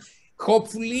wine.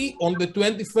 Hopefully on the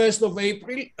 21st of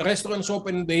April, restaurants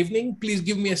open in the evening. Please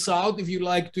give me a shout if you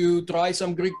like to try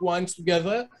some Greek wines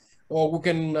together, or we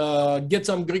can get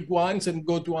some Greek wines and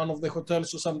go to one of the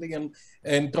hotels or something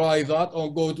and try that,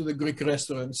 or go to the Greek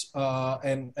restaurants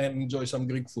and enjoy some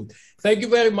Greek food. Thank you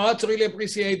very much. Really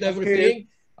appreciate everything.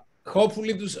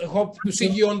 Hopefully hope to see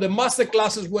you on the master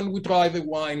classes when we try the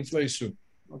wines very soon.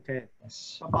 Okay.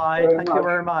 Bye-bye. Thank you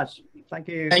very much. Thank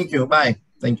you. Thank you. Bye.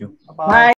 Thank you. Bye-bye.